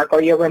bookmark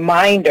or your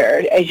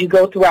reminder as you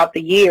go throughout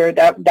the year.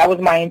 That was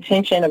my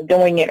intention of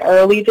doing it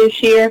early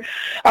this year,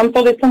 so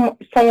that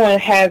someone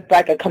has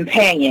like a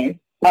companion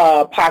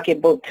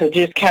pocketbook to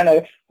just kind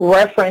of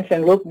reference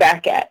and look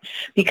back at,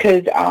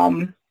 because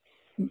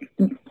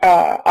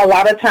a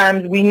lot of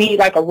times we need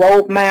like a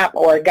roadmap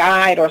or a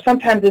guide, or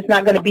sometimes it's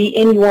not going to be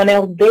anyone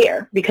else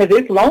there because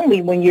it's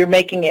lonely when you're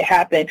making it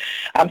happen.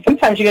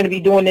 Sometimes you're going to be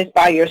doing this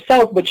by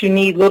yourself, but you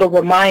need little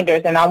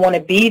reminders, and I want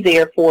to be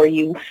there for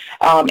you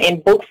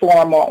in book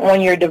form or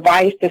on your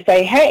device to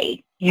say,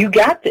 hey, you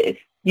got this.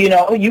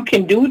 You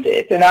can do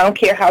this, and I don't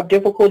care how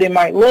difficult it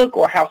might look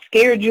or how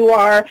scared you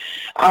are.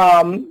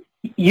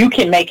 You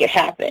can make it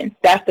happen.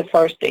 That's the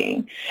first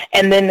thing.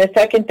 And then the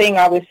second thing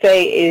I would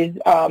say is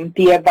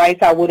the advice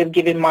I would have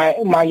given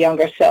my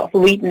younger self: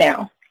 leap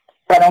now.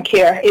 I don't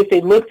care if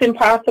it looks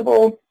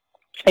impossible,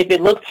 if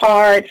it looks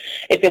hard,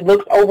 if it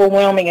looks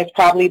overwhelming. It's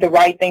probably the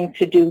right thing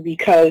to do,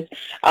 because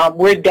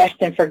we're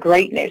destined for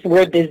greatness.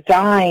 We're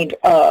designed,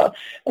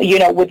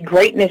 with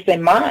greatness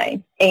in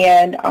mind.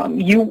 And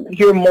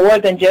you're more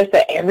than just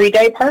an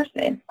everyday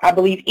person. I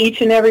believe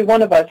each and every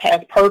one of us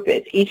has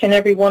purpose. Each and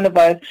every one of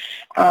us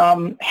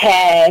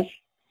has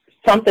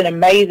something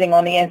amazing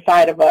on the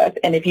inside of us.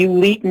 And if you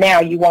leap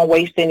now, you won't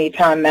waste any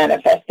time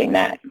manifesting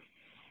that.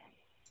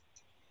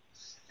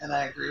 And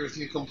I agree with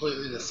you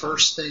completely. The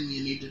first thing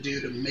you need to do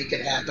to make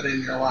it happen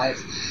in your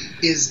life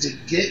is to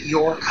get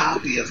your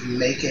copy of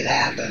Make It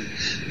Happen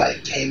by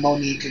K.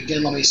 Moneak.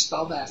 Again, let me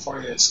spell that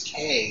for you. It's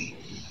K,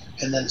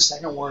 and then the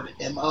second word,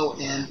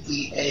 Moneak.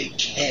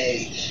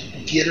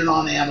 Get it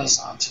on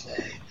Amazon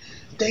today.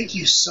 Thank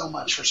you so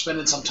much for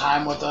spending some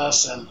time with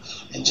us and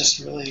just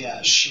really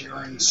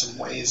sharing some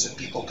ways that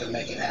people can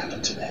make it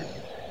happen today.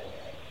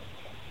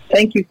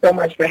 Thank you so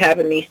much for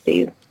having me,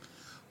 Steve.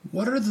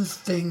 What are the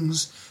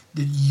things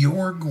that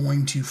you're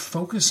going to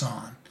focus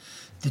on,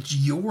 that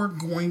you're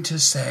going to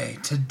say,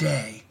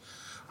 today,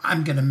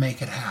 I'm going to make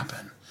it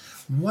happen?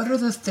 What are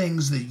the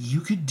things that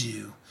you could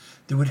do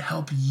that would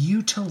help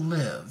you to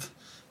live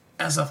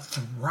as a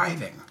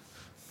thriving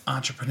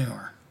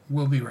entrepreneur?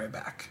 We'll be right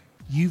back.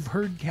 You've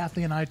heard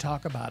Kathy and I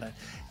talk about it.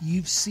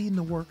 You've seen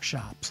the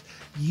workshops.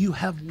 You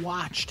have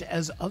watched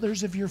as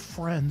others of your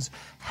friends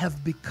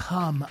have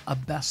become a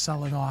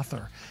best-selling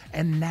author.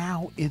 And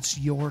now it's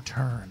your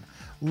turn.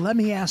 Let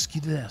me ask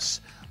you this.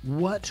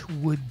 What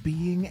would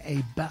being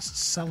a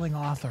best-selling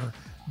author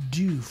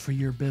do for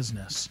your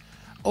business?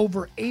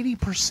 Over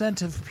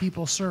 80% of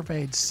people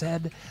surveyed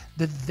said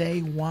that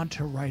they want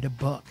to write a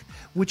book,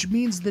 which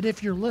means that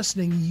if you're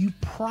listening, you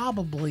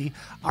probably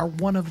are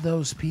one of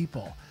those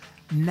people.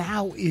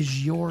 Now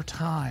is your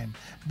time,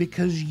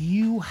 because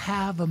you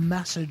have a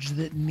message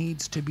that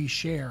needs to be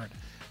shared.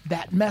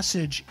 That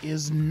message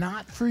is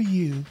not for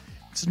you.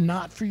 It's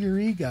not for your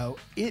ego.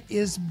 It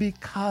is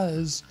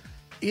because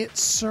it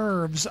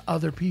serves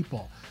other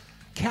people.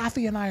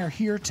 Kathy and I are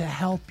here to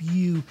help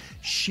you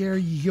share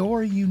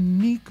your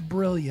unique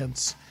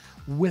brilliance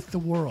with the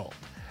world.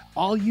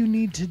 All you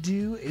need to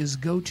do is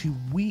go to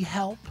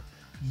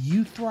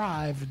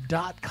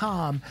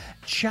WeHelpYouThrive.com,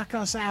 check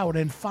us out,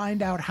 and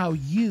find out how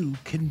you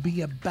can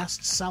be a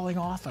best-selling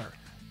author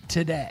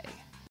today.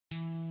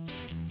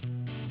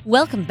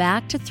 Welcome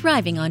back to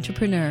Thriving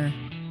Entrepreneur.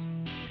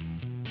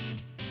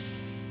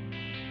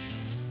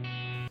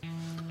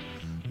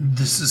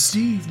 This is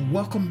Steve.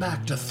 Welcome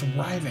back to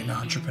Thriving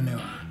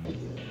Entrepreneur.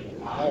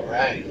 All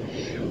right.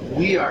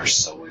 We are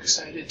so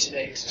excited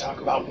today to talk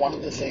about one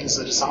of the things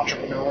that as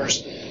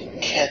entrepreneurs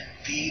can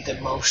be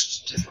the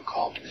most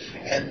difficult,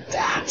 and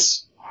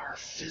that's our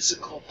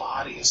physical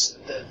bodies,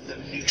 the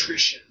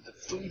nutrition, the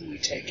food we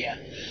take in.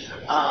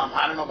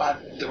 I don't know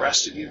about the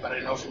rest of you, but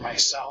I know for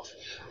myself,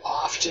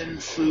 often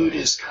food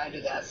is kind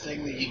of that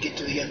thing that you get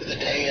to the end of the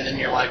day and then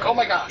you're like, oh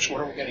my gosh,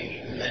 what are we going to eat?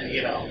 And then,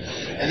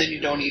 and then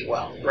you don't eat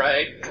well,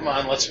 right? Come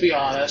on, let's be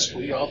honest.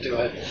 We all do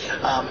it.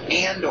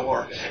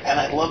 And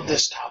I love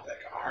this topic.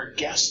 Our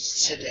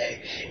guest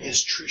today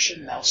is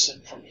Tricia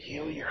Nelson from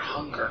Heal Your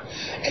Hunger,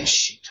 and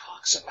she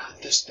talks about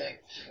this thing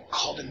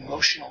called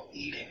emotional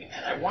eating.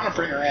 And I want to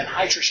bring her in.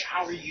 Hi, Tricia.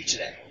 How are you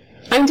today?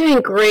 I'm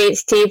doing great,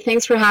 Steve.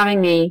 Thanks for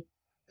having me.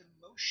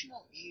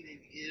 Emotional eating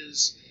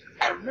is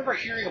I remember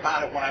hearing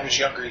about it when I was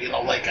younger,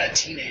 like a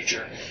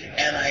teenager,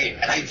 and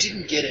I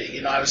didn't get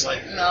it. I was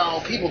like,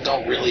 no, people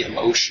don't really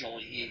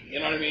emotionally eat. You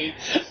know what I mean?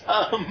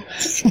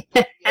 As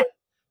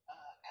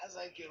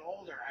I get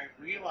older,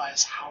 I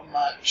realize how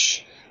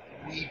much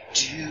we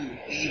do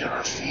eat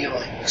our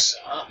feelings.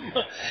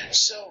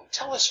 So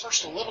tell us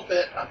first a little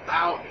bit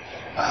about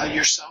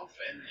yourself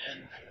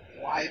and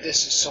why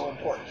this is so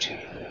important to you.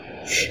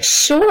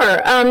 Sure.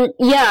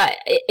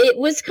 It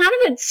was kind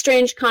of a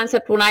strange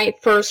concept when I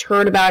first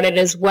heard about it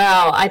as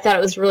well. I thought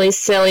it was really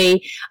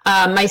silly.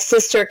 My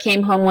sister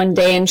came home one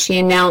day and she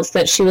announced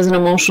that she was an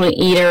emotional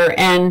eater,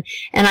 and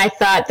I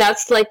thought,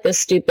 that's like the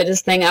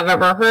stupidest thing I've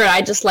ever heard.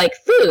 I just like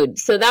food.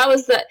 So that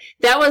was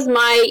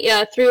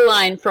my through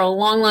line for a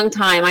long, long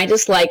time. I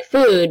just like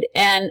food.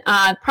 And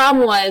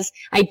problem was,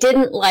 I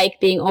didn't like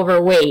being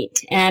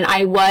overweight. And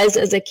I was,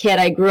 as a kid,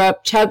 I grew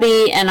up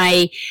chubby and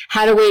I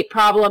had a weight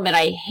problem and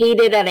I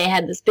hated it. I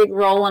had this big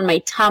roll on my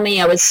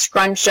tummy. I was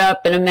scrunched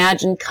up and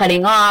imagined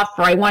cutting off,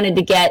 or I wanted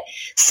to get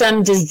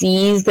some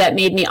disease that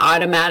made me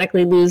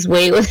automatically lose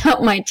weight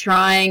without my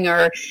trying,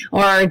 or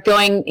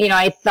going,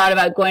 I thought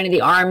about going to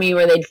the army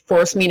where they'd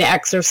force me to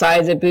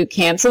exercise at boot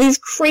camp. So these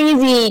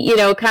crazy,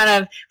 kind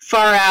of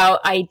far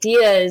out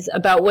ideas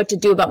about what to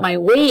do about my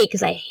weight,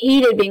 because I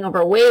hated being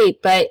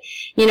overweight, but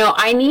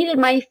I needed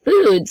my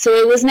food. So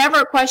it was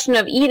never a question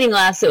of eating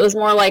less. It was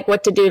more like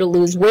what to do to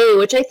lose weight,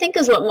 which I think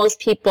is what most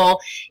people,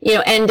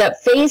 end up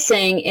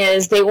facing,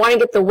 is they want to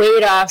get the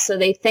weight off. So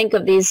they think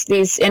of these,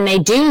 and they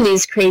do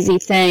these crazy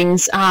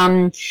things.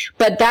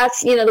 But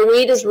that's, the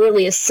weight is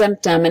really a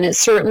symptom, and it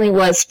certainly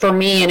was for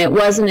me. And it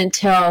wasn't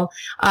until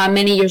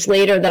many years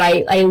later that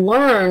I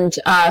learned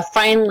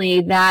finally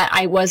that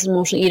I was an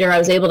emotional eater. I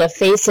was able to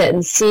face it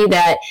and see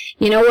that,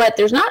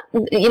 there's not,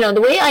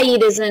 the way I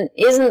eat isn't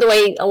the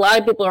way a lot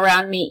of people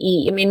around me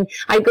eat. I mean,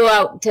 I go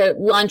out to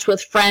lunch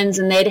with friends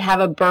and they'd have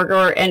a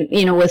burger and,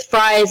 with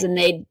fries, and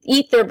they'd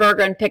eat their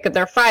burger and pick up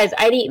their fries.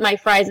 I'd eat my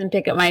fries and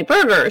pick up my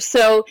burger.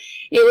 So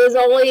it was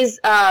always,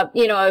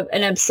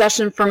 an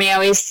obsession for me. I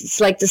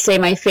always like to say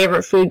my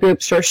favorite food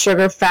groups are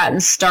sugar, fat,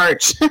 and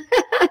starch.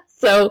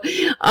 So,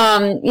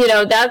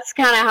 that's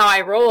kind of how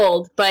I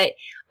rolled. But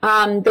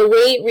the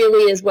weight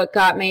really is what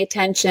got my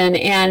attention.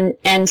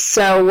 And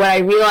so what I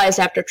realized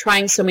after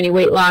trying so many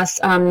weight loss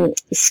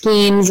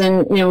schemes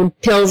and,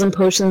 pills and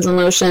potions and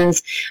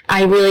lotions,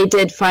 I really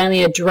did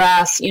finally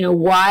address,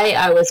 why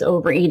I was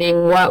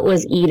overeating, what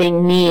was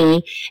eating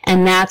me.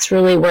 And that's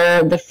really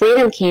where the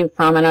freedom came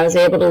from. And I was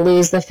able to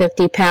lose the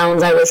 50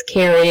 pounds I was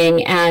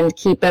carrying and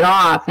keep it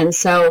off. And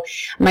so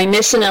my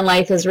mission in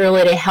life is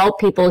really to help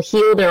people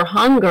heal their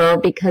hunger,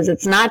 because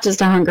it's not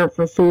just a hunger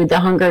for food. The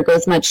hunger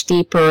goes much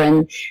deeper,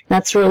 and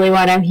that's really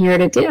what I'm here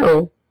to do. I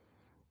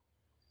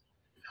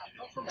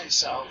know for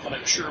myself, and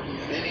I'm sure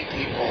many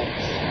people,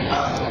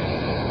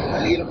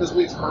 because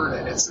we've heard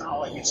it, it's not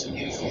like it's a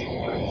new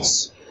thing where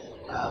it's,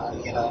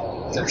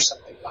 there's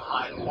something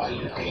behind why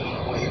you're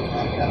gaining weight and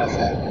that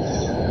benefit.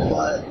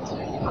 But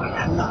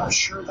I'm not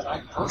sure that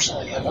I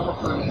personally have ever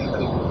heard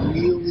anybody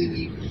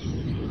really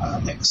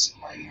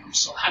explain.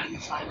 So how do you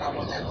find out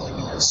what that thing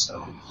is?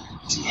 So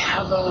do you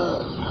have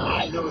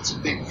I know it's a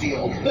big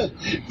field, but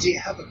do you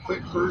have a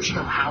quick version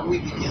of how we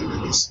begin to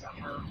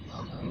discover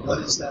what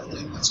is that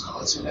thing that's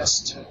causing us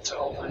to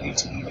overeat,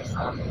 to eat it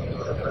from?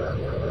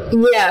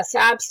 Yes,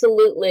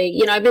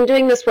 absolutely. I've been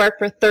doing this work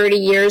for 30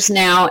 years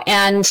now,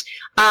 and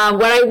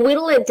what I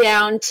whittle it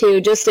down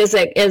to, just as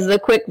the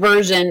quick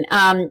version,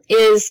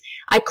 is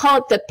I call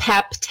it the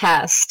Pep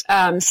Test,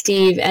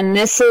 Steve, and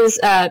this is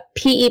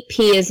PEP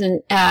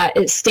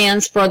it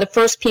stands for, the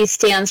first P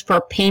stands for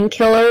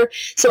painkiller.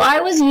 So I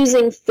was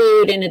using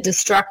food in a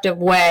destructive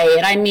way,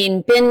 and I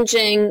mean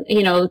binging,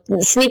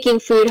 sneaking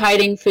food,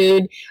 hiding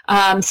food,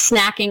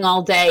 snacking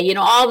all day,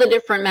 all the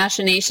different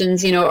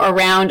machinations,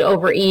 around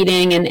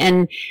overeating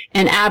and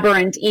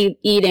aberrant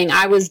eating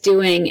I was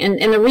doing.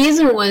 And the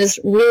reason was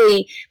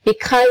really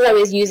because I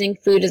was using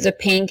food as a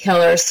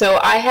painkiller. So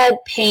I had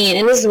pain,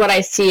 and this is what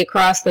I see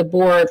across the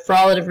board for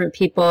all the different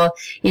people,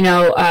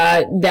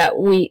 that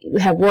we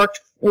have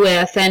worked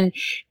with. And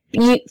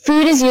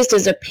food is used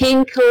as a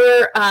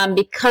painkiller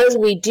because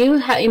we do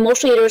have,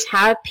 emotional eaters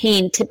have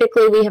pain.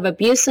 Typically, we have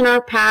abuse in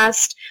our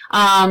past.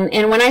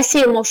 And when I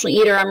say emotional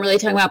eater, I'm really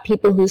talking about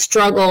people who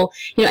struggle.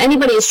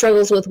 Anybody who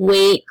struggles with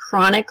weight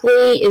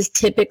chronically is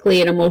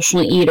typically an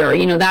emotional eater.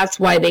 That's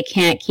why they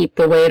can't keep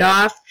the weight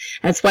off.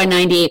 That's why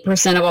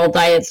 98% of all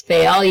diets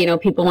fail.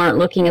 People aren't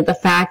looking at the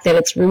fact that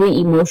it's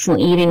really emotional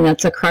eating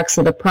that's the crux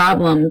of the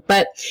problem.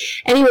 But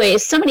anyway,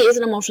 if somebody is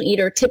an emotional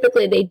eater,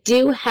 typically they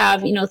do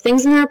have,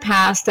 things in their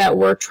past that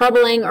were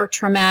troubling or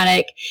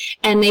traumatic,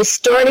 and they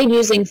started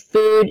using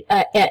food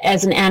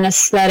as an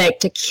anesthetic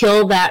to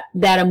kill that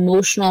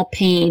emotional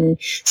pain.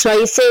 So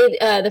I say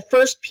the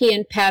first P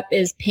in PEP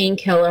is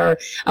painkiller.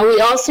 We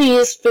also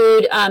use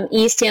food.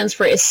 E stands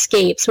for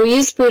escape. So we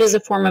use food as a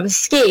form of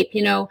escape.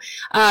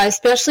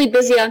 Especially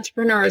busy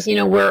entrepreneurs.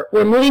 We're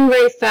moving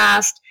very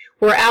fast.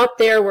 we're out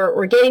there,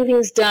 we're getting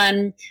things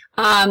done.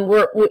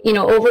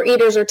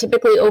 Overeaters are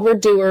typically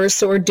overdoers,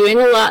 so we're doing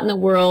a lot in the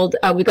world.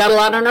 We've got a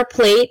lot on our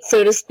plate,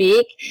 so to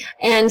speak.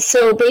 And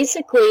so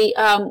basically,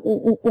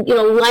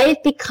 life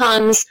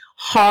becomes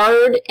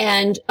hard,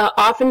 and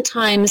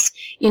oftentimes,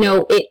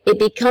 it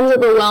becomes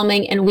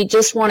overwhelming, and we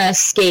just want to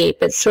escape.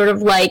 It's sort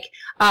of like,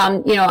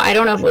 I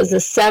don't know if it was the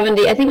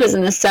 70s. I think it was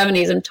in the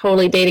 70s. I'm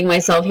totally dating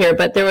myself here,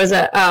 but there was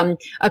a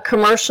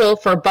commercial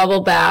for a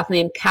bubble bath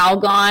named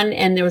Calgon,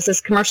 and there was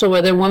this commercial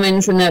where the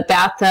woman's in the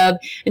bathtub,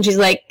 and she's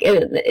like,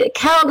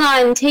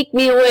 Calgon, take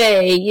me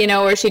away,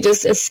 where she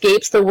just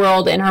escapes the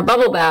world in her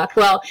bubble bath.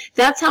 Well,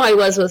 that's how I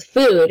was with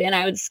food, and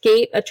I would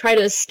try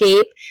to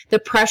escape the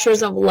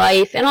pressures of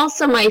life and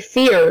also my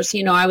fears.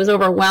 I was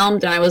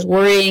overwhelmed, and I was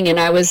worrying, and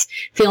I was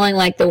feeling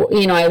like I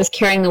was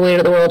carrying the weight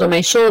of the world on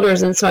my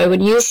shoulders, and so I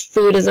would use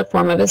food as a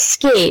form of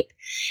escape.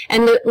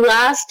 And the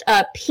last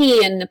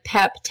P in the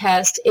Pep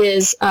test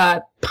is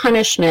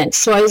punishment.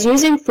 So I was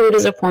using food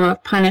as a form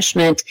of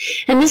punishment.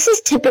 And this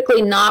is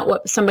typically not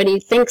what somebody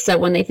thinks of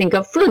when they think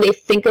of food. They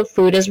think of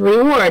food as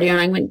reward.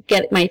 I'm going to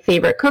get my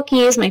favorite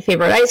cookies, my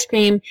favorite ice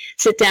cream,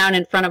 sit down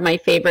in front of my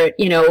favorite,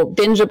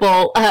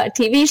 bingeable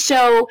TV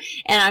show,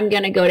 and I'm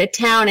going to go to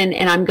town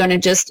and I'm going to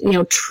just,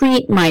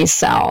 treat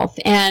myself.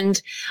 And,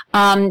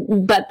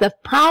 but the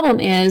problem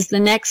is the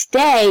next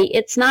day,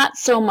 it's not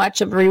so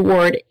much of a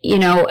reward.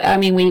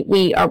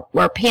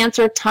 Our pants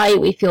are tight.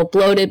 We feel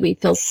bloated. We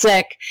feel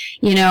sick.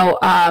 We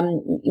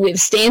have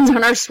stains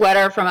on our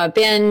sweater from a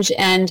binge,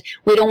 and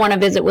we don't want to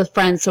visit with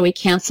friends, so we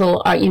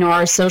cancel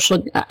our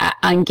social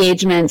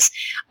engagements.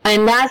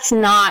 And that's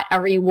not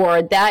a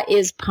reward. That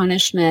is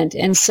punishment.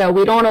 And so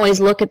we don't always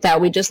look at that.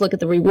 We just look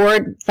at the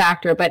reward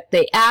factor, but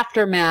the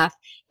aftermath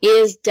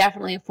is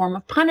definitely a form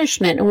of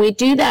punishment. And we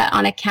do that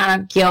on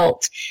account of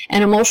guilt.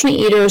 And emotional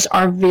eaters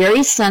are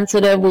very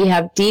sensitive. We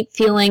have deep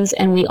feelings,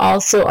 and we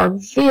also are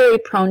very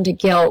prone to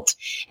guilt,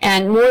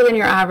 and more than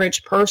your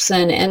average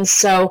person. And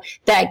so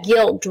that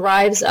guilt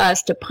drives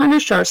us to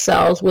punish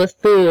ourselves with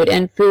food.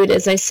 And food,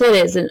 as I said,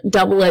 is a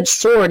double-edged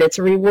sword. It's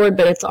a reward,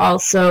 but it's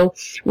also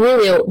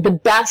really the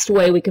best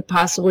way we could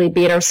possibly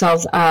beat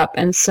ourselves up.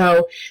 And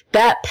so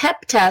that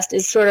Pep test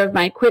is sort of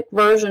my quick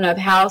version of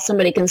how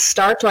somebody can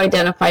start to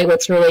identify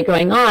what's really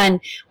going on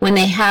when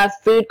they have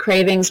food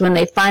cravings, when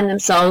they find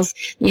themselves,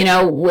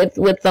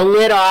 with the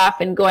lid off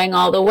and going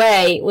all the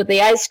way with the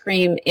ice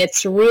cream.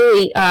 It's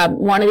really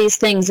one of these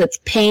things. It's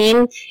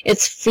pain,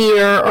 it's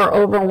fear or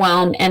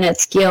overwhelm, and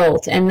it's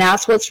guilt. And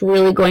that's what's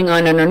really going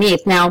on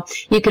underneath. Now,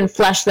 you can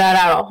flesh that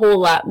out a whole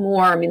lot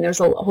more. There's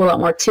a whole lot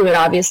more to it,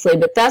 obviously,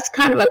 but that's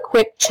kind of a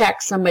quick check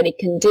somebody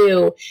can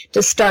do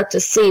to start to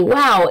see,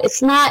 wow,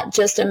 it's not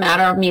just a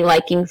matter of me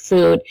liking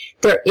food.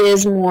 There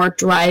is more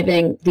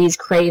driving these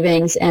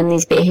cravings and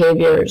these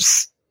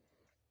behaviors.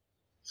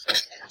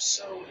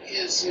 So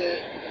it's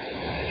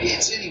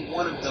any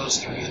one of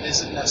those three. It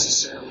isn't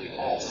necessarily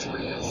all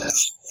three of them.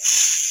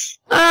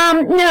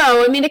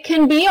 No, it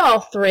can be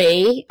all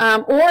three,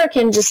 or it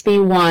can just be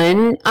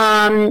one.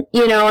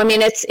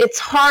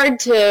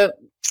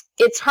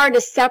 It's hard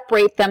to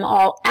separate them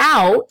all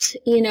out,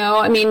 and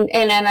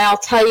I'll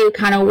tell you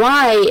kind of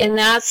why, and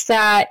that's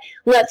that,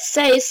 let's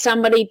say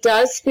somebody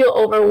does feel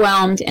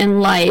overwhelmed in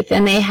life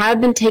and they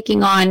have been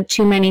taking on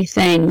too many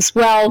things.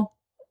 Well,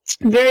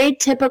 very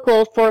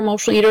typical for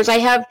emotional eaters. I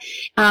have,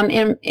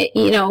 in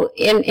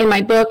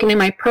my book and in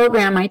my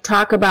program, I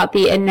talk about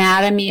the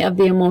anatomy of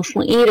the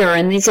emotional eater,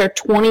 and these are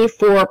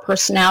 24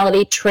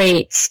 personality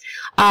traits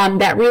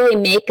that really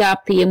make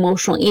up the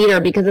emotional eater,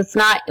 because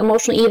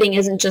emotional eating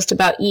isn't just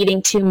about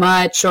eating too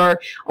much or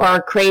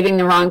craving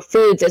the wrong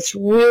foods. It's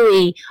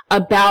really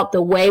about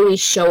the way we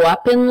show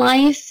up in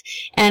life.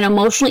 And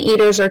emotional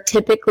eaters are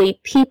typically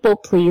people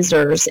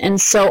pleasers. And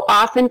so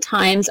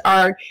oftentimes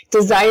our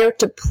desire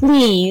to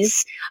please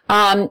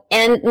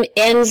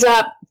ends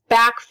up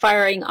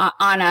backfiring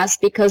on us,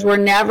 because we're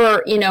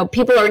never,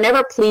 people are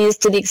never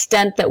pleased to the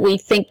extent that we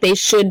think they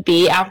should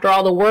be after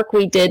all the work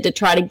we did to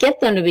try to get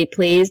them to be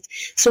pleased.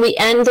 So we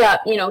end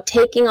up,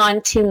 taking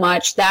on too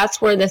much.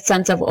 That's where the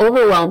sense of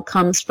overwhelm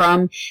comes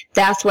from.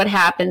 That's what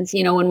happens,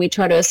 when we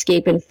try to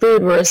escape in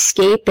food. We're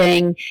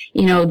escaping,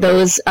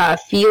 those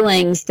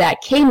feelings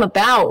that came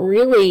about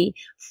really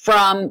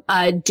from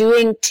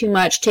doing too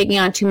much, taking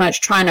on too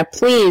much, trying to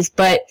please.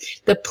 But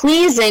the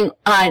pleasing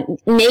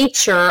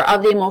nature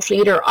of the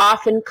emotional eater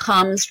often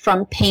comes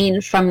from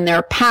pain from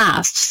their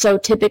past. So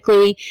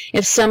typically,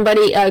 if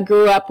somebody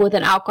grew up with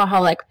an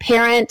alcoholic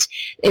parent,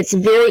 it's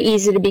very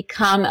easy to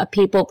become a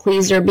people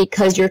pleaser,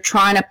 because you're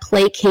trying to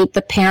placate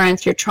the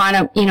parents. You're trying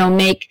to,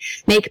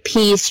 make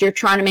peace. You're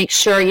trying to make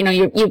sure,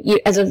 you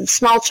as a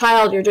small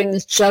child, you're doing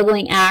this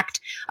juggling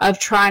act of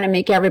trying to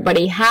make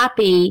everybody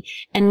happy,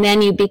 and then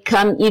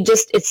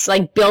it's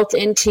like built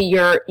into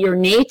your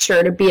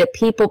nature to be a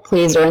people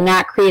pleaser, and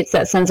that creates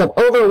that sense of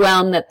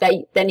overwhelm that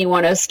then you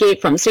want to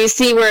escape from. So you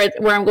see where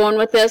I'm going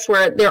with this,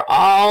 where they're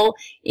all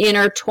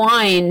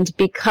intertwined,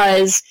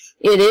 because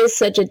it is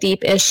such a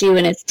deep issue,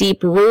 and it's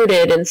deep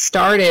rooted and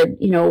started,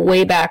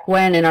 way back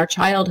when in our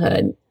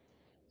childhood.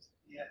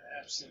 Yeah,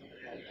 absolutely.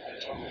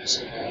 I totally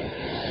So,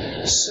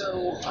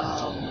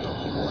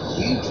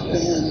 you've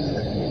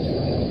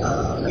been,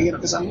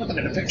 because I'm looking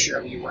at a picture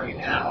of you right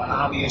now, and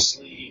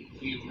obviously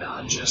you've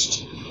not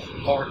just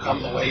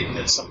overcome the weight and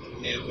did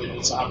something new, but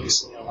it's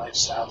obviously a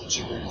lifestyle that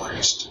you've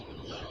embraced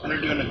and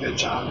are doing a good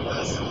job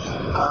with.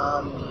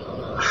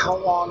 How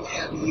long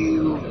have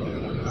you,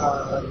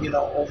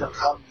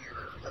 overcome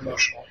your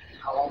emotional?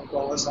 How long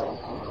ago was that?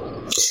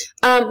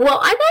 Well,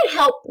 I got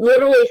help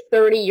literally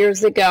 30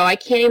 years ago. I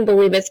can't even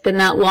believe it's been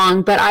that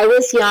long, but I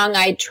was young.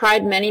 I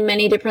tried many,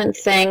 many different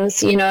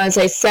things. As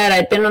I said,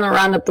 I'd been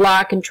around the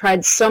block and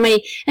tried so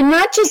many, and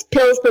not just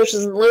pills,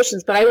 potions, and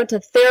lotions, but I went to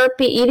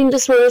therapy, eating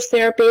disorders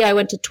therapy. I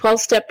went to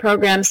 12-step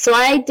programs. So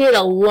I did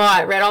a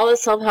lot, read all the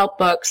self-help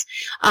books.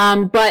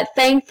 But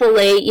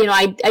thankfully,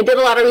 I did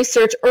a lot of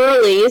research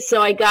early,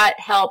 so I got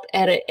help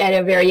at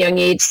a very young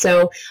age.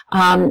 So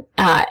I'm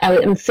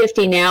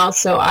 50 now,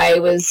 so I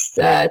was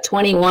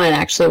 21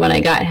 actually when I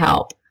got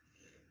help.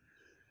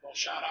 Well,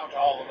 shout out to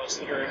all of us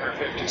that are in our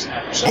 50s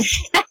now. So.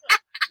 So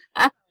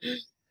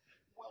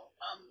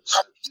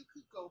if you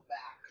could go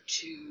back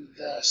to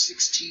the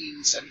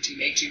 16, 17,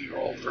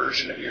 18-year-old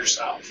version of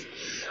yourself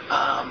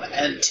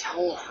and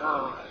tell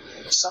her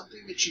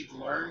something that you've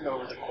learned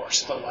over the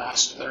course of the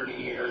last 30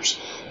 years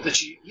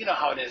that you know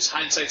how it is,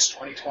 hindsight's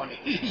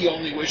 20/20. You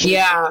only wish you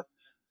yeah. What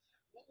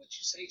would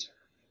you say to her?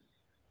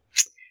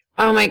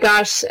 Oh my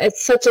gosh,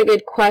 it's such a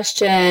good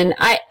question.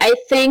 I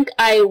think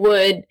I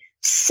would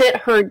sit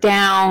her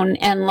down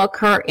and look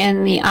her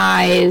in the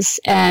eyes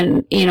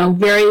and,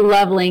 very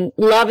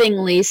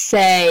lovingly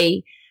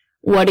say,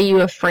 what are you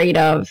afraid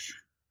of?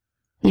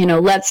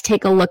 Let's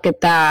take a look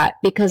at that,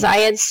 because I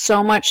had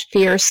so much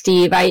fear,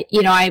 Steve. I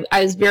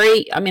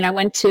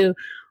went to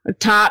a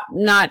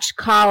top-notch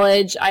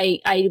college.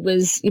 I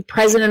was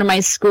president of my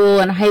school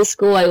in high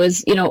school. I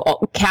was,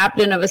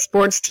 captain of a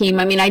sports team.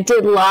 I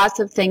did lots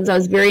of things. I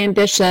was very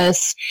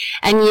ambitious,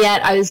 and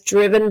yet I was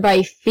driven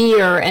by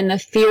fear, and the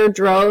fear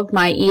drove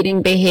my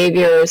eating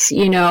behaviors.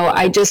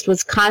 I just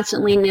was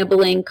constantly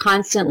nibbling,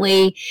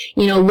 constantly,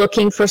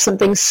 looking for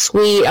something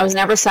sweet. I was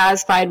never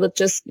satisfied with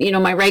just,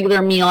 my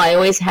regular meal. I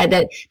always had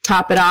to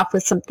top it off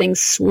with something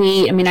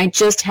sweet. I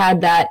just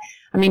had that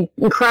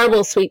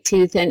incredible sweet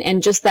tooth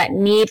and just that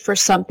need for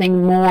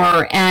something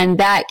more. And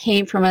that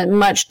came from a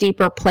much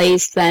deeper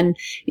place than,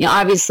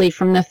 obviously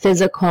from the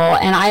physical.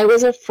 And I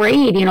was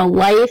afraid,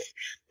 life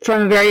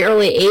from a very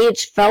early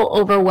age felt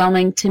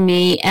overwhelming to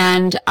me.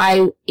 And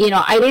I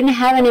didn't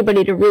have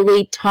anybody to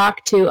really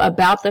talk to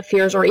about the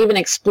fears or even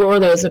explore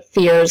those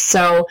fears.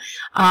 So,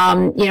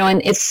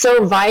 and it's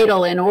so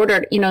vital in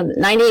order,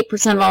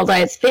 98% of all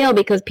diets fail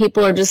because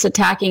people are just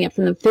attacking it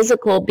from the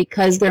physical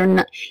because they're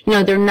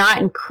not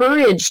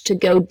encouraged to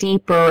go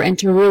deeper and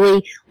to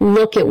really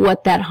look at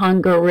what that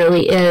hunger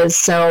really is.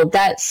 So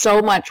that's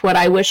so much what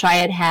I wish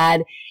I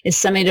had is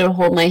somebody to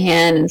hold my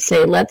hand and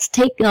say, let's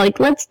take a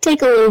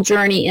little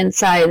journey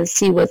inside and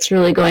see what's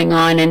really going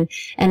on and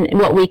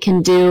what we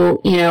can do,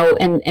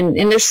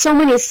 and there's so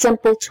many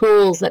simple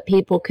tools that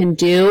people can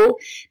do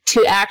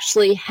to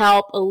actually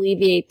help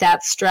alleviate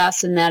that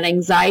stress and that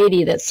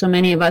anxiety that so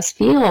many of us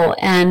feel.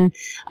 And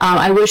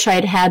I wish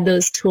I'd had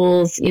those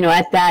tools,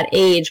 at that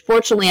age.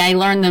 Fortunately, I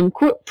learned them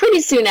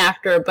pretty soon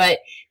after, but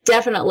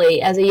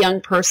definitely as a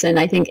young person,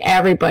 I think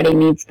everybody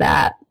needs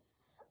that.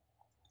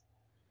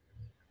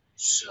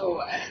 So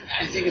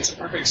I think it's a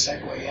perfect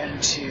segue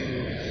into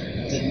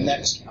the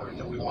next part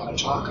that we want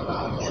to talk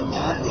about, and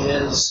that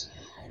is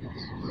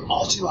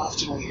all too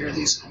often we hear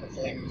these kind of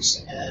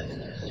things,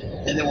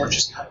 and then we're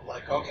just kind of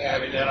like, okay,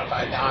 I've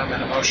identified, now I'm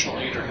an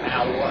emotional eater,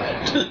 now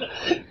what?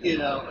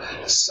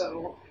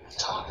 So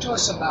talk to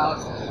us about,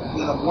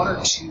 one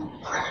or two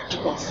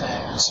practical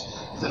things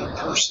that a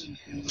person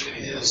who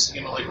is,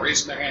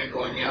 raising their hand and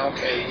going,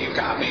 okay, you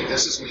got me,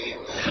 this is me,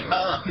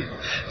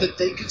 that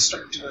they could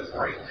start doing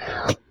right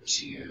now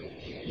to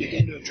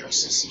begin to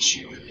address this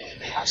issue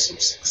and have some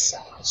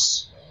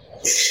success.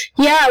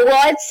 Yeah,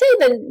 well, I'd say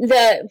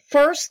the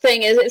first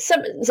thing is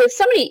if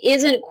somebody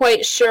isn't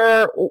quite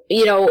sure,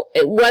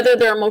 whether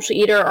they're an emotional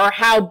eater or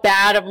how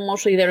bad of an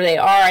emotional eater they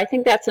are, I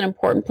think that's an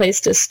important place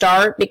to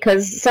start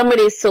because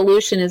somebody's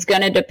solution is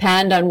going to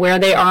depend on where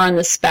they are on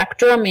the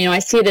spectrum. I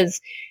see it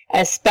as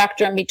a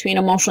spectrum between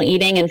emotional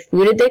eating and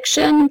food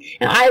addiction.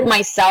 And I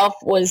myself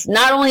was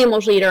not only an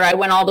emotional eater, I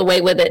went all the way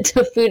with it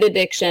to food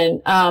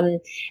addiction. And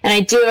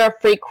I do have a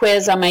free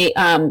quiz on my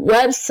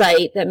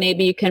website that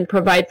maybe you can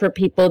provide for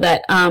people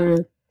that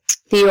the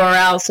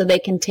URL so they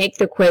can take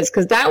the quiz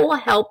because that will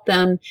help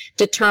them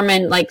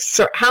determine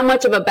how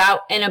much of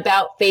about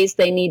phase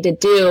they need to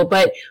do.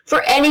 But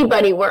for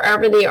anybody,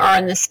 wherever they are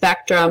in the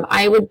spectrum,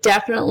 I would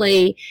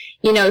definitely,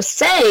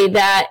 say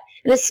that,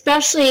 and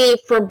especially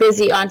for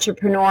busy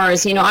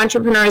entrepreneurs,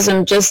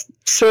 entrepreneurism just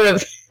sort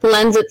of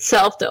lends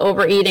itself to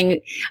overeating,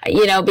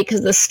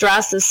 because the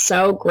stress is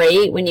so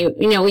great when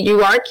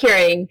you are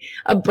carrying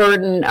a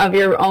burden of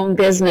your own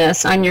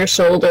business on your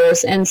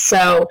shoulders. And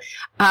so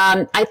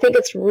I think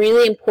it's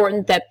really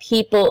important that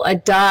people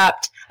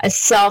adopt a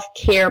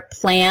self-care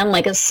plan,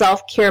 like a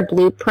self-care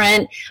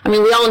blueprint. I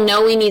mean, we all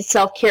know we need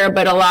self-care,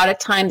 but a lot of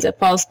times it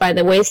falls by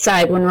the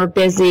wayside when we're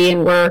busy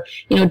and we're,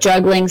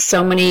 juggling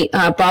so many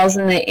balls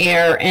in the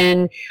air.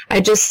 And I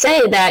just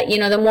say that,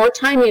 the more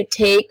time you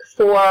take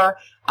for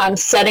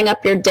setting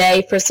up your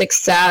day for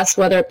success,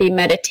 whether it be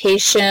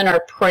meditation or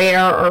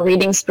prayer or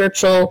reading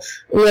spiritual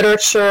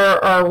literature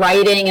or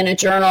writing in a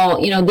journal,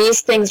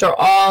 these things are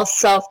all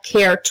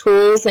self-care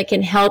tools that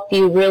can help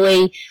you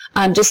really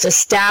just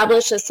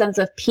establish a sense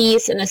of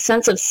peace and a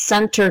sense of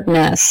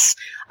centeredness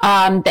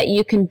that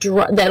you can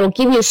that'll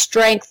give you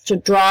strength to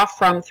draw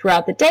from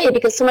throughout the day,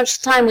 because so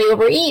much time we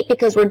overeat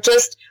because we're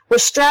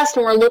stressed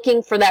and we're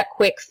looking for that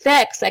quick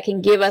fix that can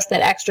give us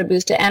that extra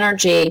boost of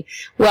energy.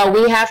 Well,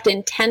 we have to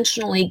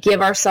intentionally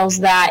give ourselves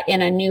that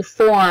in a new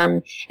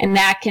form, and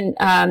that can,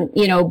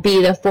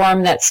 be the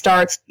form that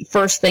starts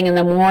first thing in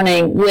the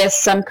morning with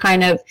some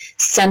kind of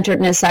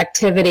centeredness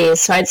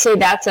activities. So I'd say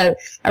that's a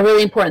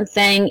really important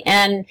thing.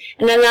 And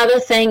another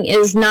thing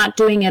is not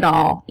doing it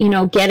all,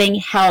 getting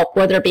help,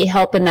 whether it be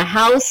help in the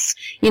house,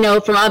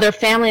 from other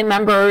family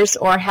members,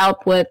 or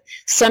help with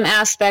some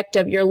aspect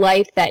of your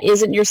life that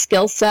isn't your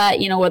skill set,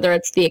 whether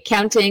it's the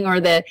accounting or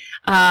the,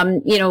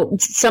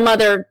 some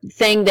other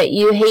thing that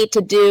you hate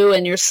to do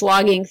and you're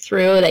slogging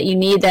through that you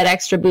need that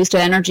extra boost of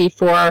energy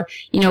for,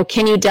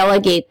 can you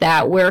delegate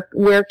that?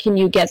 Where can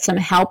you get some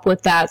help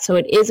with that so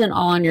it isn't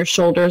all on your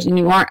shoulders and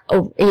you aren't,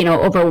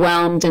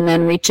 overwhelmed and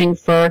then reaching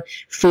for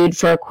food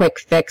for a quick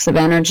fix of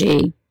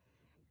energy?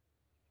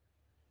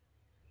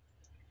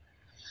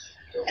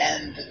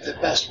 And the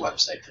best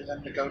website for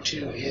them to go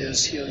to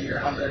is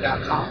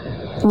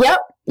healyourhunger.com.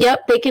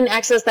 Yep. They can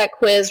access that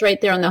quiz right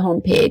there on the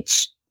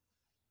homepage.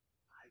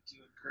 I do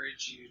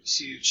encourage you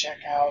to check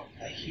out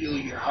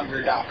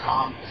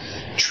healyourhunger.com.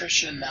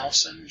 Tricia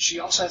Nelson. She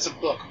also has a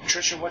book.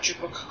 Tricia, what's your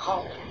book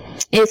called?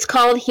 It's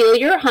called Heal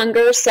Your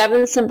Hunger,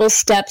 7 Simple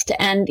Steps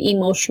to End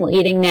Emotional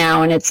Eating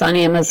Now, and it's on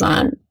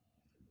Amazon.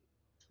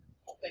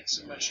 Thanks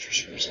so much,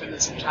 Tricia, for spending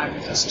some time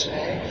with us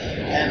today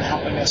and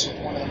helping us with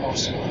one of the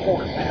most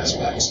important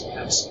aspects, and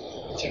that's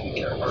taking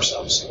care of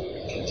ourselves so we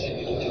can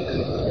continue to do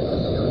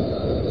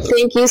good.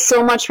 Thank you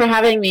so much for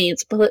having me.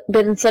 It's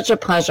been such a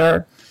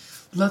pleasure.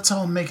 Let's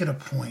all make it a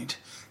point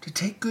to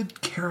take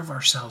good care of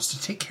ourselves,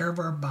 to take care of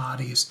our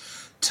bodies,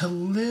 to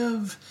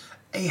live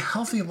a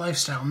healthy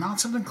lifestyle, not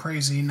something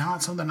crazy,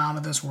 not something out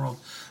of this world,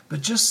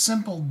 but just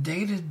simple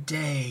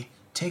day-to-day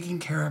taking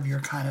care of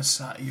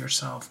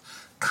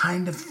yourself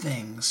kind of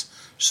things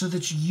so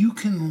that you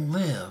can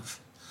live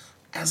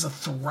as a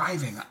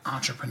thriving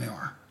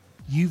entrepreneur.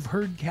 You've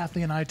heard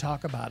Kathy and I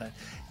talk about it.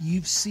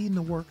 You've seen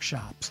the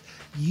workshops.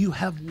 You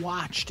have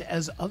watched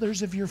as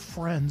others of your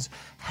friends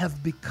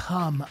have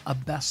become a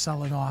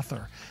best-selling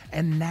author.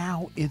 And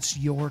now it's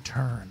your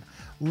turn.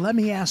 Let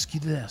me ask you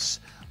this.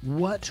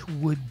 What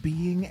would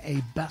being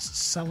a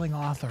best-selling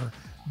author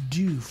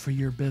do for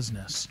your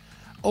business?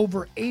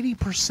 Over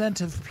 80%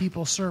 of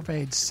people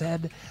surveyed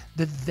said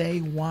that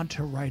they want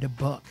to write a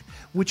book,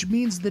 which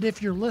means that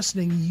if you're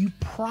listening, you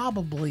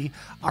probably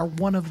are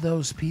one of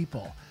those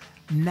people.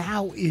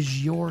 Now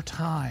is your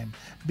time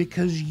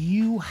because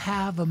you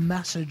have a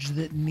message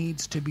that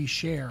needs to be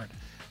shared.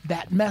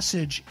 That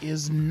message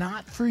is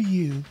not for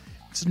you.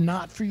 It's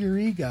not for your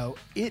ego.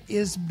 It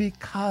is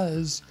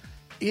because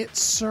it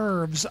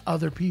serves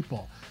other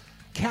people.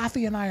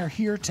 Kathy and I are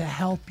here to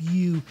help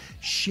you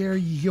share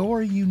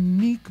your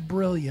unique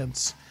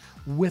brilliance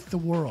with the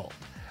world.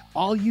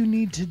 All you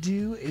need to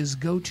do is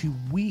go to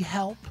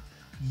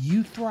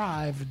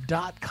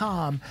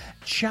WeHelpYouThrive.com,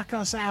 check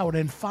us out,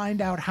 and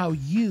find out how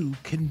you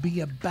can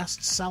be a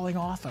best-selling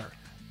author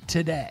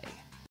today.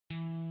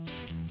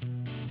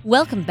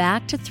 Welcome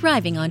back to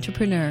Thriving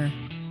Entrepreneur.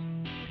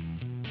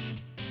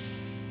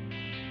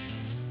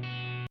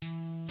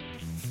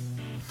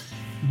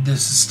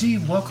 This is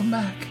Steve. Welcome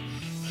back.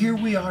 Here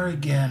we are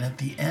again at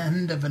the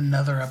end of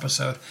another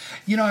episode.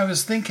 I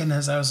was thinking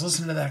as I was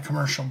listening to that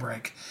commercial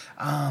break,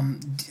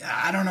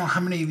 I don't know how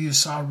many of you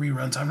saw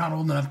reruns. I'm not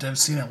old enough to have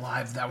seen it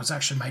live. That was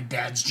actually my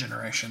dad's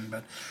generation.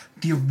 But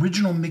the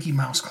original Mickey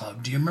Mouse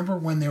Club, do you remember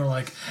when they were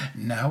like,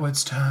 now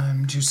it's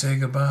time to say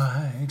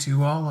goodbye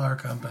to all our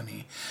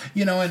company?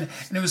 And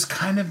it was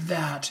kind of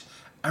that.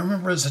 I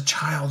remember as a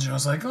child, I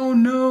was like, oh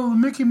no, the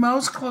Mickey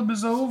Mouse Club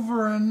is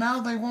over and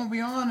now they won't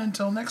be on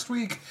until next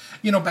week.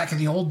 Back in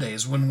the old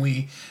days when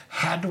we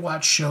had to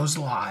watch shows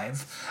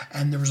live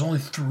and there was only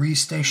 3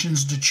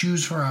 stations to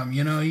choose from.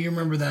 You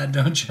remember that,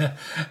 don't you?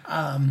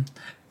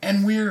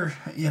 And we're,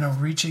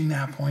 reaching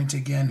that point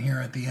again here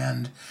at the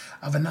end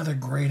of another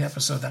great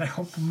episode that I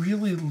hope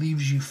really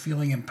leaves you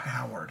feeling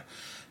empowered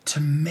to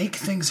make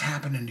things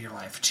happen in your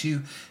life,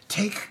 to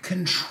take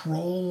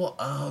control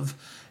of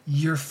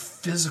your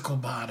physical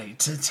body,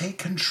 to take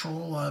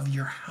control of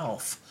your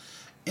health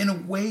in a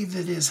way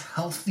that is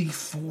healthy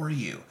for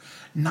you,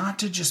 not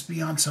to just be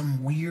on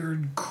some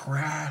weird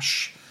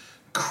crash,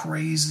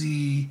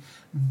 crazy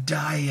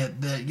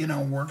diet that,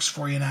 works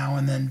for you now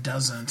and then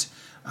doesn't,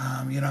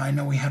 I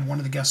know we had one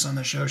of the guests on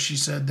the show. She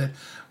said that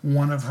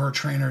one of her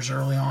trainers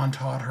early on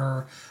taught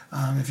her,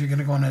 if you're going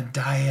to go on a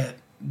diet,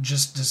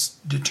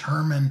 just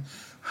determine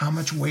how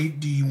much weight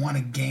do you want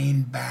to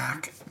gain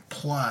back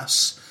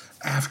plus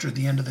after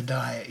the end of the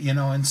diet,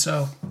 and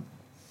so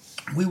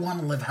we want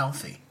to live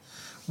healthy.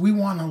 We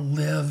want to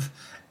live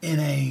in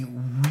a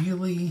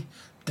really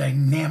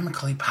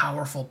dynamically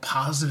powerful,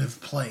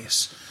 positive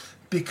place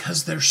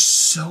because there's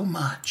so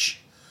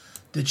much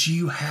that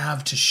you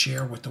have to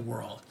share with the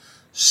world.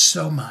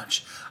 So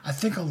much. I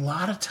think a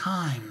lot of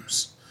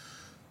times,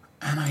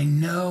 and I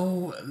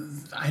know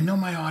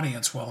my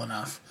audience well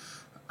enough,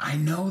 I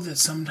know that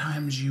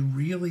sometimes you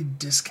really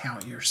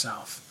discount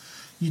yourself.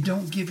 You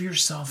don't give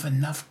yourself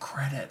enough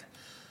credit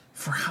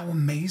for how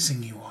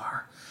amazing you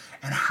are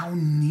and how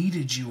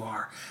needed you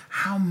are,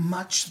 how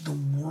much the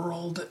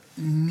world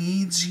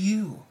needs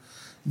you,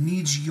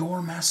 needs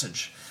your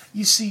message.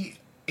 You see,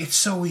 it's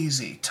so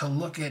easy to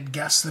look at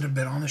guests that have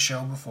been on the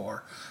show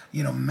before,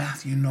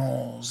 Matthew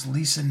Knowles,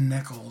 Lisa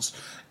Nichols,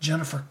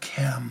 Jennifer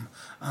Kim,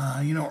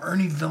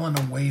 Ernie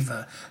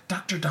Villanueva,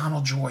 Dr.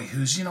 Donald Joy,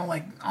 who's,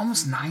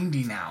 almost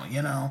 90 now,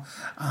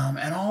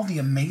 and all the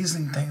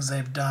amazing things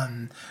they've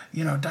done.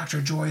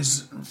 Dr.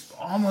 Joy's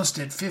almost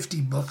at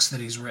 50 books that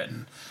he's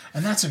written,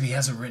 and that's if he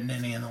hasn't written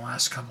any in the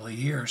last couple of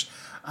years,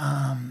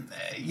 and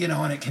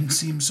it can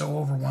seem so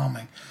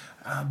overwhelming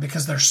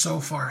because they're so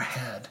far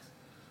ahead.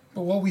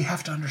 But what we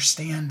have to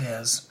understand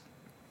is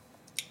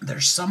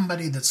there's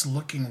somebody that's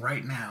looking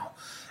right now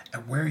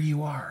at where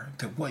you are,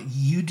 that what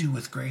you do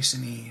with grace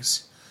and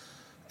ease,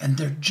 and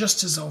they're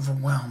just as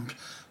overwhelmed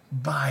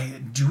by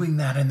doing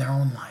that in their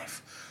own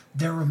life.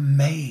 They're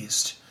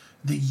amazed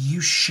that you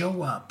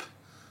show up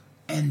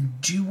and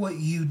do what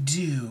you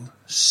do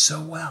so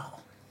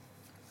well.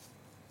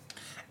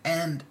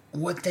 And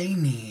what they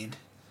need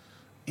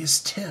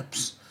is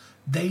tips.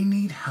 They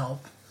need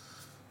help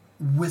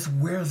with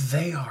where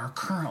they are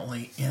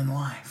currently in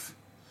life.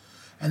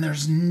 And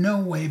there's no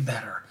way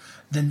better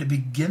than to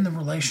begin the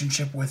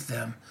relationship with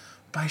them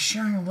by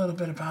sharing a little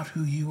bit about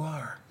who you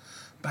are,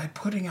 by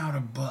putting out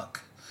a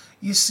book.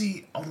 You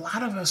see, a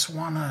lot of us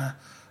want to,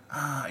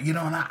 and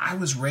I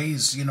was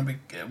raised,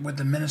 with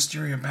the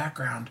ministerial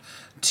background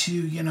to,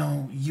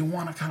 you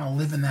want to kind of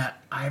live in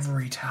that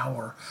ivory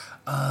tower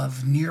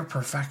of near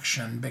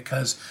perfection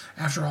because,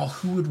 after all,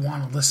 who would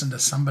want to listen to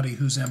somebody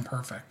who's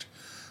imperfect?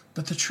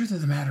 But the truth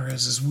of the matter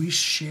is we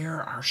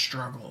share our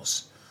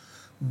struggles.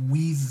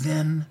 We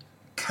then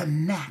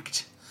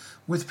connect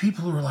with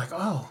people who are like,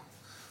 oh,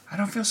 I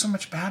don't feel so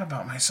much bad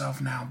about myself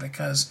now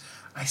because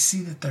I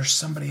see that there's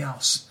somebody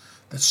else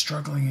that's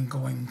struggling and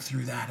going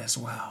through that as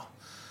well.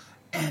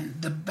 And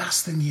the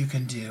best thing you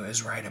can do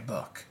is write a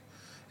book.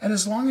 And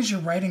as long as you're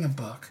writing a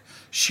book,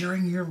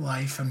 sharing your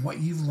life and what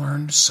you've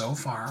learned so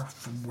far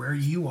from where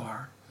you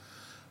are,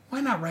 why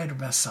not write a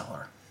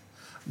bestseller?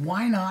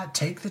 Why not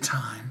take the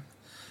time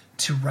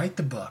to write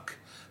the book,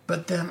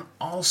 but then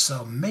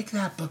also make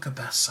that book a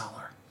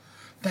bestseller?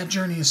 That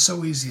journey is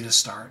so easy to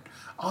start.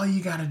 All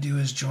you got to do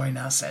is join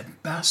us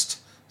at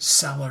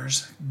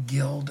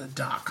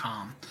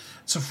bestsellersguild.com.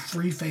 It's a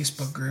free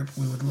Facebook group.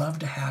 We would love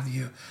to have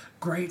you.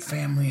 Great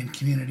family and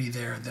community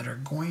there that are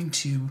going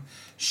to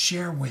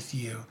share with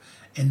you,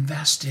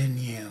 invest in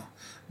you,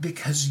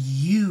 because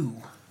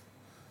you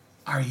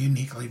are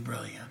uniquely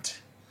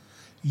brilliant.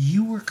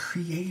 You were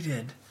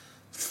created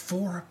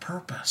for a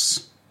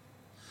purpose.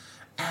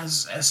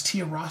 As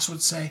Tia Ross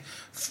would say,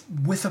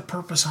 with a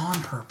purpose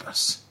on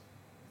purpose.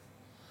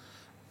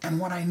 And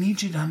what I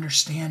need you to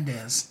understand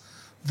is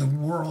the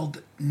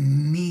world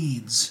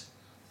needs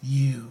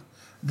you.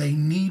 They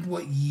need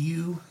what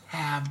you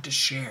have to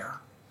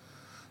share.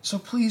 So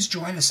please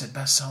join us at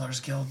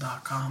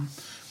bestsellersguild.com.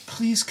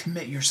 Please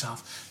commit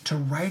yourself to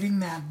writing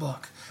that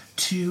book,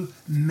 to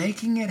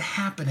making it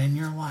happen in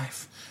your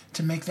life,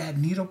 to make that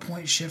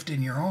needlepoint shift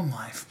in your own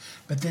life,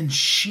 but then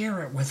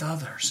share it with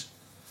others,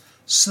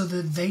 so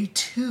that they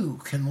too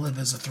can live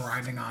as a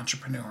thriving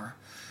entrepreneur.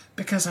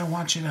 Because I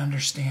want you to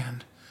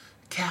understand,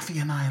 Kathy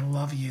and I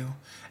love you,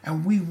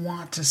 and we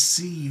want to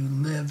see you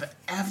live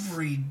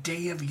every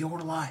day of your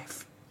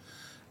life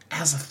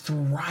as a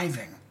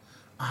thriving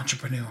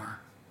entrepreneur.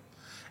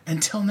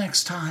 Until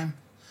next time,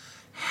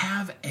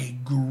 have a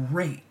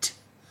great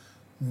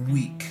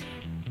week.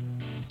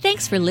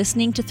 Thanks for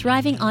listening to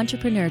Thriving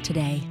Entrepreneur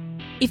today.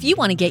 If you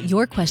want to get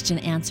your question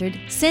answered,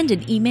 send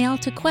an email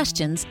to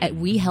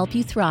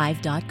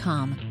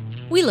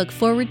questions@wehelpyouthrive.com. We look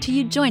forward to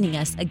you joining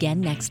us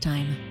again next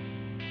time.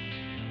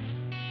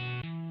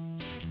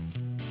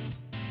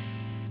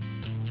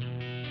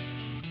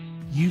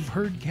 You've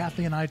heard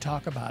Kathy and I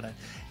talk about it.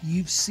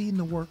 You've seen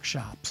the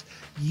workshops.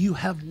 You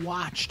have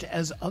watched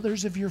as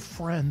others of your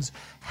friends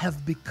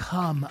have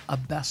become a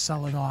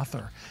best-selling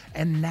author.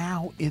 And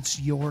now it's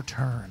your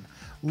turn.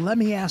 Let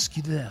me ask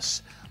you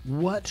this.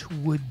 What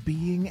would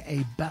being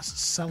a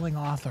best-selling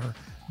author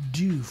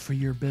do for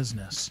your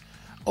business?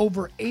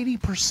 Over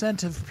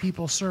 80% of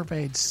people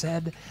surveyed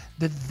said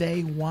that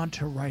they want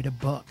to write a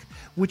book,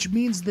 which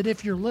means that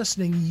if you're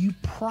listening, you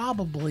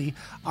probably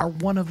are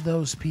one of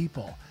those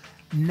people.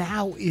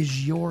 Now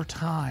is your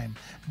time,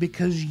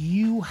 because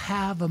you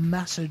have a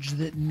message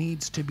that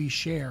needs to be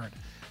shared.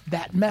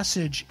 That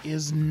message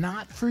is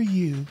not for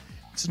you.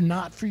 It's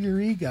not for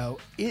your ego.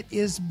 It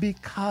is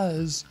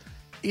because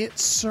it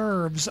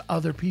serves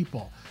other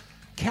people.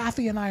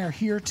 Kathy and I are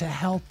here to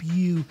help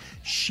you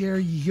share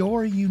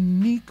your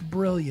unique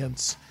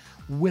brilliance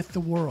with the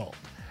world.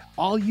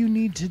 All you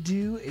need to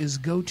do is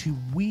go to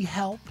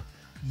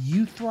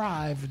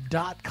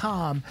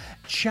WeHelpYouThrive.com,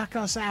 check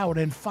us out,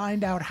 and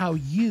find out how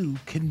you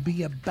can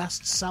be a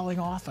best-selling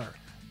author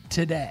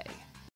today.